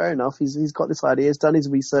 okay, fair enough. He's got this idea. He's done his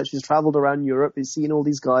research. He's travelled around Europe. He's seen all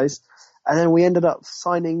these guys." And then we ended up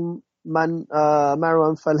signing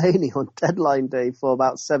Marouane Fellaini on deadline day for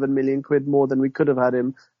about 7 million quid more than we could have had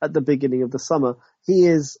him at the beginning of the summer. He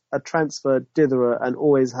is a transfer ditherer and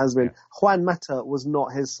always has been. Yeah. Juan Mata was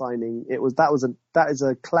not his signing. That is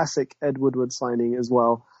a classic Ed Woodward signing as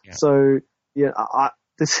well. Yeah. So. Yeah,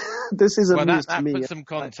 this isn't news to me. That puts some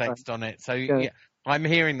context on it. So yeah, I'm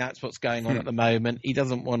hearing that's what's going on at the moment. He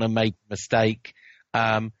doesn't want to make a mistake.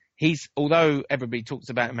 Although everybody talks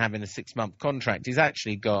about him having a 6-month contract, he's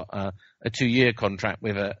actually got a 2-year contract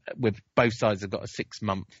with both sides have got a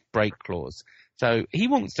 6-month break clause. So he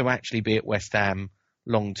wants to actually be at West Ham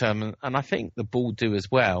long term, and I think the board do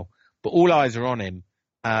as well. But all eyes are on him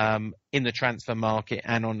in the transfer market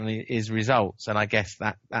and on his results, and I guess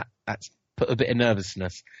that's put a bit of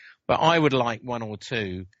nervousness. But I would like 1 or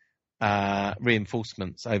 2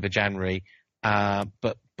 reinforcements over January.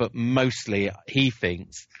 But mostly he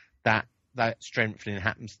thinks that strengthening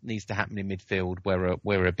needs to happen in midfield, where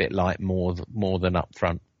we're a bit light more than up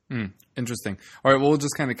front. Interesting. All right, well, we'll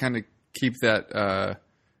just kind of keep that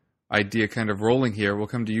idea kind of rolling here. We'll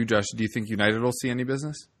come to you, Josh. Do you think United will see any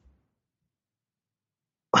business?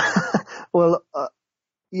 Well,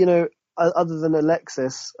 other than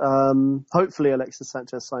Alexis, hopefully Alexis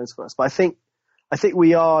Sanchez signs for us. But I think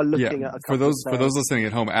we are looking at a couple for those listening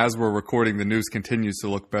at home, as we're recording, the news continues to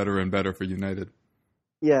look better and better for United.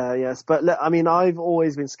 Yeah, yes. But I've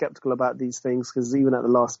always been skeptical about these things because even at the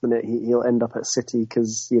last minute, he'll end up at City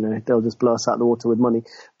because, they'll just blow us out of the water with money.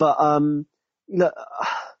 But I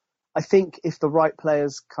think if the right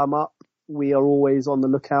players come up, we are always on the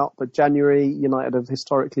lookout. But January, United have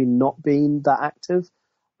historically not been that active.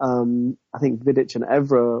 I think Vidic and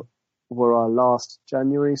Evra were our last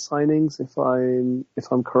January signings, if I'm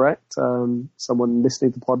correct. Someone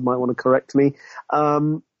listening to the pod might want to correct me.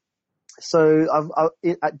 So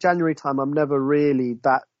at January time, I'm never really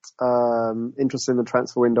that interested in the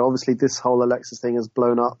transfer window. Obviously, this whole Alexis thing has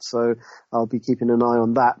blown up, so I'll be keeping an eye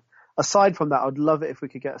on that. Aside from that, I'd love it if we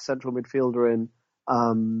could get a central midfielder in.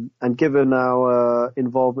 And given our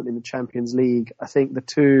involvement in the Champions League, I think the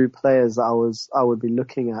two players that I would be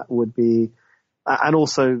looking at would be, and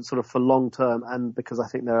also sort of for long term, and because I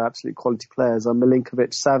think they're absolute quality players, are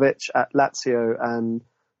Milinkovic-Savic at Lazio and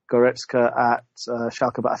Goretzka at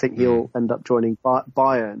Schalke, but I think he'll end up joining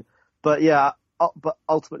Bayern. But yeah, but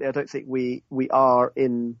ultimately I don't think we are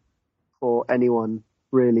in for anyone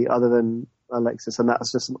really other than Alexis, and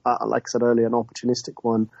that's just, like I said earlier, an opportunistic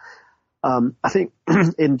one. I think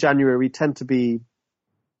in January we tend to be,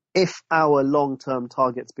 if our long-term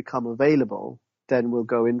targets become available, then we'll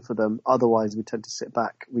go in for them. Otherwise, we tend to sit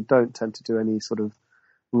back. We don't tend to do any sort of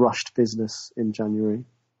rushed business in January.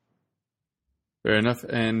 Fair enough.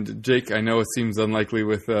 And Jake, I know it seems unlikely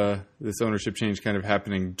with this ownership change kind of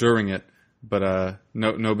happening during it, but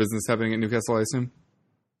no business happening at Newcastle, I assume?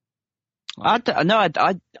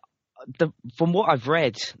 From what I've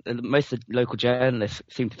read, most of the local journalists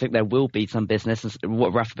seem to think there will be some business.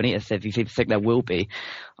 What Rafa Benitez says, he seems to think there will be.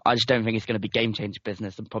 I just don't think it's going to be game-changer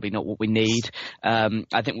business and probably not what we need.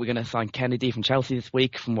 I think we're going to sign Kennedy from Chelsea this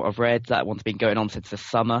week, from what I've read. That one's been going on since the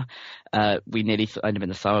summer. We nearly signed him in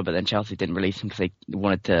the summer, but then Chelsea didn't release him because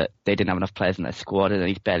they didn't have enough players in their squad, and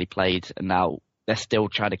he's barely played, and now they're still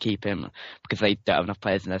trying to keep him because they don't have enough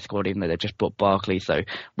players in their squad, even though they've just bought Barkley. So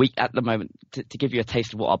we, at the moment, to give you a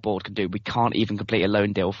taste of what our board can do, we can't even complete a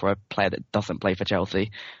loan deal for a player that doesn't play for Chelsea.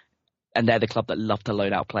 And they're the club that love to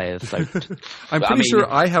loan out players. So I'm pretty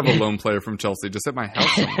sure I have a loan player from Chelsea just at my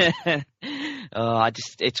house.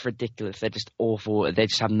 It's ridiculous. They're just awful. They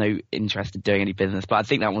just have no interest in doing any business. But I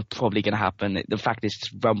think that one's probably going to happen. The fact it's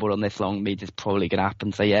just rumbled on this long means it's probably going to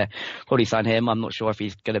happen. So yeah, probably sign him. I'm not sure if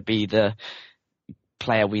he's going to be the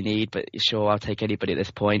player we need, but sure, I'll take anybody at this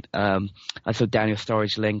point. I saw Daniel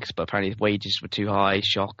Sturridge linked, but apparently his wages were too high.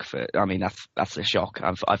 That's a shock.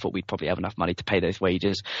 I thought we'd probably have enough money to pay those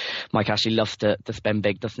wages. Mike Ashley loves to spend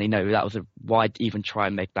big, doesn't he? No, that was why even try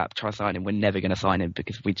sign him. We're never going to sign him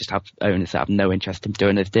because we just have owners that have no interest in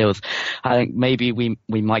doing those deals. I think maybe we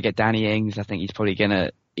might get Danny Ings. I think he's probably gonna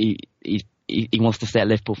he wants to stay at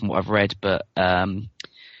Liverpool from what I've read, but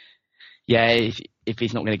if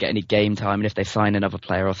he's not going to get any game time, and if they sign another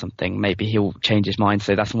player or something, maybe he'll change his mind.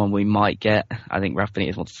 So that's the one we might get. I think Rafa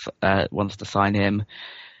Benitez wants to sign him.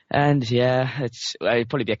 And yeah, it'll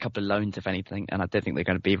probably be a couple of loans, if anything. And I don't think they're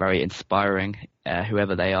going to be very inspiring,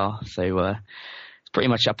 whoever they are. So it's pretty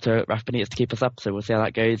much up to Rafa Benitez to keep us up. So we'll see how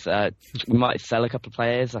that goes. We might sell a couple of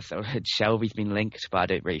players. I saw Shelby's been linked, but I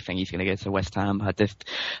don't really think he's going to go to West Ham.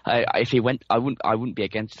 If he went, I wouldn't be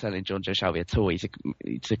against selling John Joe Shelby at all. He's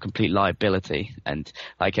a complete liability. And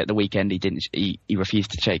like at the weekend, he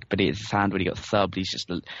refused to shake Benitez's hand when he got subbed. He's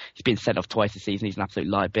been sent off twice this season. He's an absolute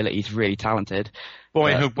liability. He's really talented.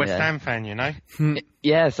 Boyhood West Ham fan, you know.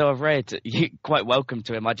 Yeah, so I've read. You're quite welcome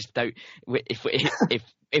to him. I just don't.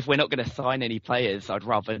 If we're not going to sign any players, I'd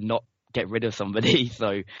rather not get rid of somebody.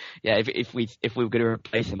 So yeah, if we were going to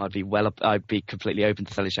replace him, I'd be completely open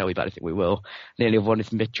to selling Shelby, but I think we will. Nearly one is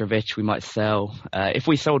Mitrovic. We might sell. If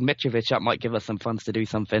we sold Mitrovic, that might give us some funds to do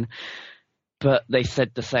something. But they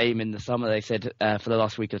said the same in the summer. They said for the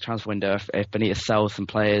last week of the transfer window, if Benitez sells some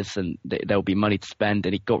players, and there'll be money to spend,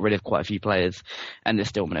 and he got rid of quite a few players, and there's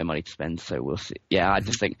still no money to spend. So we'll see. Yeah, I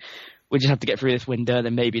just think we just have to get through this window.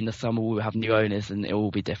 Then maybe in the summer we'll have new owners, and it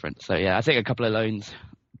will be different. So yeah, I think a couple of loans,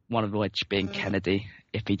 one of which being Kennedy.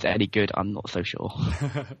 If he's any good, I'm not so sure.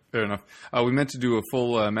 Fair enough. We meant to do a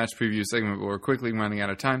full match preview segment, but we're quickly running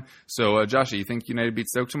out of time. So Joshie, you think United beat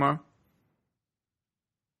Stoke tomorrow?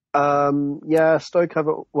 Yeah, Stoke have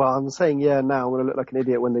it. Well, I'm saying yeah now. I'm going to look like an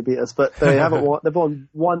idiot when they beat us, but they haven't won. They've won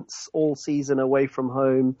once all season away from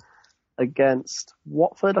home against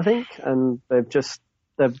Watford, I think, and they've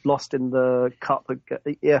lost in the cup,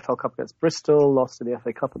 the EFL Cup against Bristol, lost in the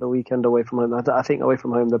FA Cup at the weekend away from home. I think away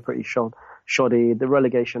from home they're pretty shoddy. The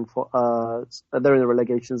relegation they're in the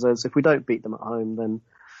relegation zone. So if we don't beat them at home,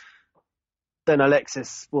 then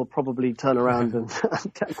Alexis will probably turn around and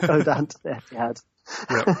go down to the Etihad.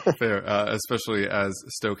 Yeah, fair. Especially as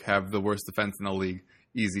Stoke have the worst defense in the league.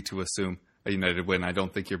 Easy to assume a United win. I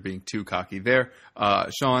don't think you're being too cocky there.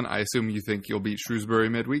 Sean, I assume you think you'll beat Shrewsbury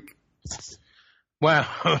midweek? Well,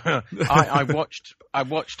 I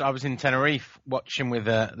was in Tenerife watching with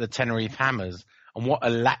the Tenerife Hammers, and what a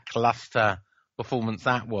lackluster performance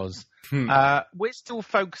that was. We're still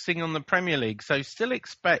focusing on the Premier League, so still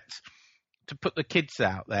expect to put the kids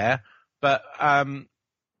out there, but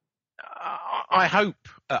I hope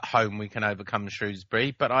at home we can overcome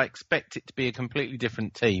Shrewsbury, but I expect it to be a completely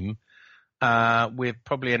different team with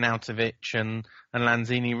probably Arnautovic and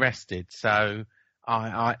Lanzini rested. So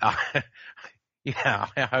I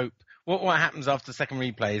hope What happens after the second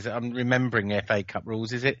replay? Is I'm remembering FA Cup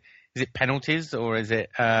rules. Is it penalties or is it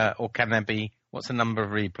or can there be? What's the number of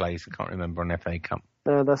replays? I can't remember on FA Cup.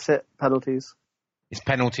 That's it. Penalties. It's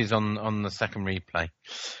penalties on the second replay.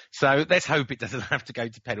 So let's hope it doesn't have to go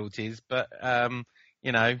to penalties. But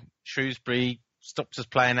Shrewsbury stopped us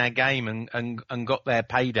playing our game and got their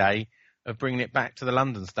payday of bringing it back to the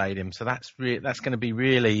London Stadium. So that's going to be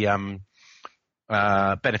really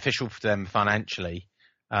beneficial for them financially.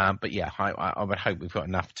 But yeah, I would hope we've got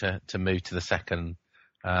enough to move to the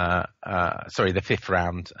the fifth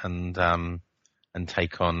round and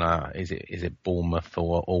take on is it Bournemouth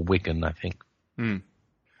or Wigan, I think.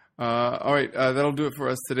 All right, that'll do it for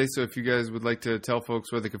us today. So if you guys would like to tell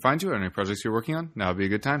folks where they can find you or any projects you're working on, now would be a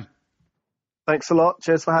good time. Thanks a lot.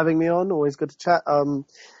 Cheers for having me on. Always good to chat. I'm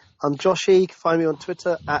Joshy. You can find me on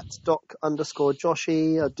Twitter at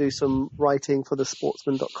 @doc_Joshy. I do some writing for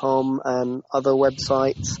thesportsman.com and other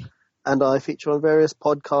websites. And I feature on various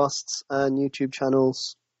podcasts and YouTube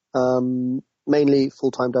channels, mainly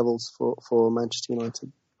Full-Time Devils for Manchester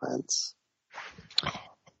United fans.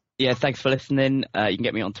 Yeah, thanks for listening. You can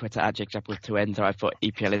get me on Twitter at JakeJapp2Ns. I've got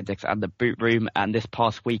EPL Index and the Boot Room. And this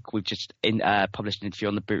past week, we've just published an interview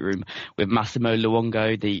on the Boot Room with Massimo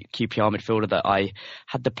Luongo, the QPR midfielder that I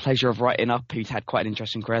had the pleasure of writing up, who's had quite an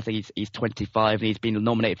interesting career. I think he's 25 and he's been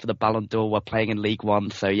nominated for the Ballon d'Or while playing in League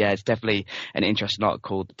One. So yeah, it's definitely an interesting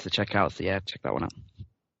article to check out. So yeah, check that one out.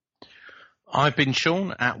 I've been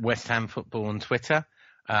Sean at West Ham Football on Twitter.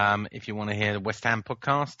 If you want to hear the West Ham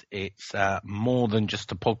podcast, it's more than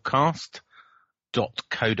just a podcast.co.uk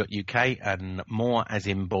and more as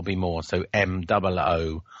in Bobby Moore. So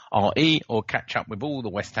MOORE, or catch up with all the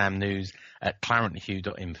West Ham news at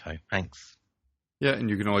clarenthue.info. Thanks. Yeah, and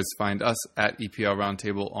you can always find us at EPL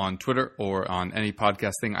Roundtable on Twitter or on any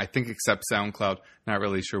podcast thing, I think except SoundCloud. Not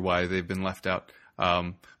really sure why they've been left out.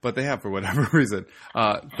 But they have for whatever reason.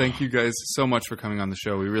 Thank you guys so much for coming on the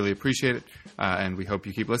show. We really appreciate it, and we hope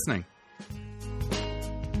you keep listening.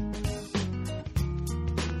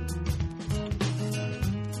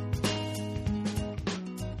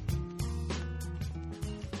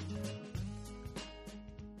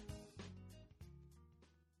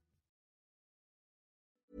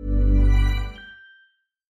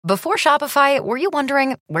 Before Shopify, were you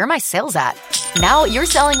wondering, where are my sales at? Now you're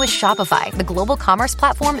selling with Shopify, the global commerce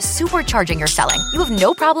platform supercharging your selling. You have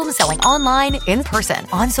no problem selling online, in person,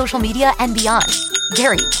 on social media, and beyond.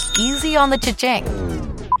 Gary, easy on the cha-ching.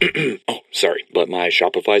 Oh, sorry, but my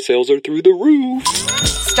Shopify sales are through the roof.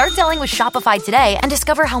 Start selling with Shopify today and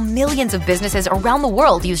discover how millions of businesses around the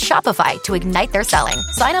world use Shopify to ignite their selling.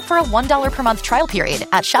 Sign up for a $1 per month trial period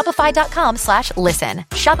at shopify.com/listen.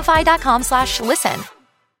 Shopify.com/listen.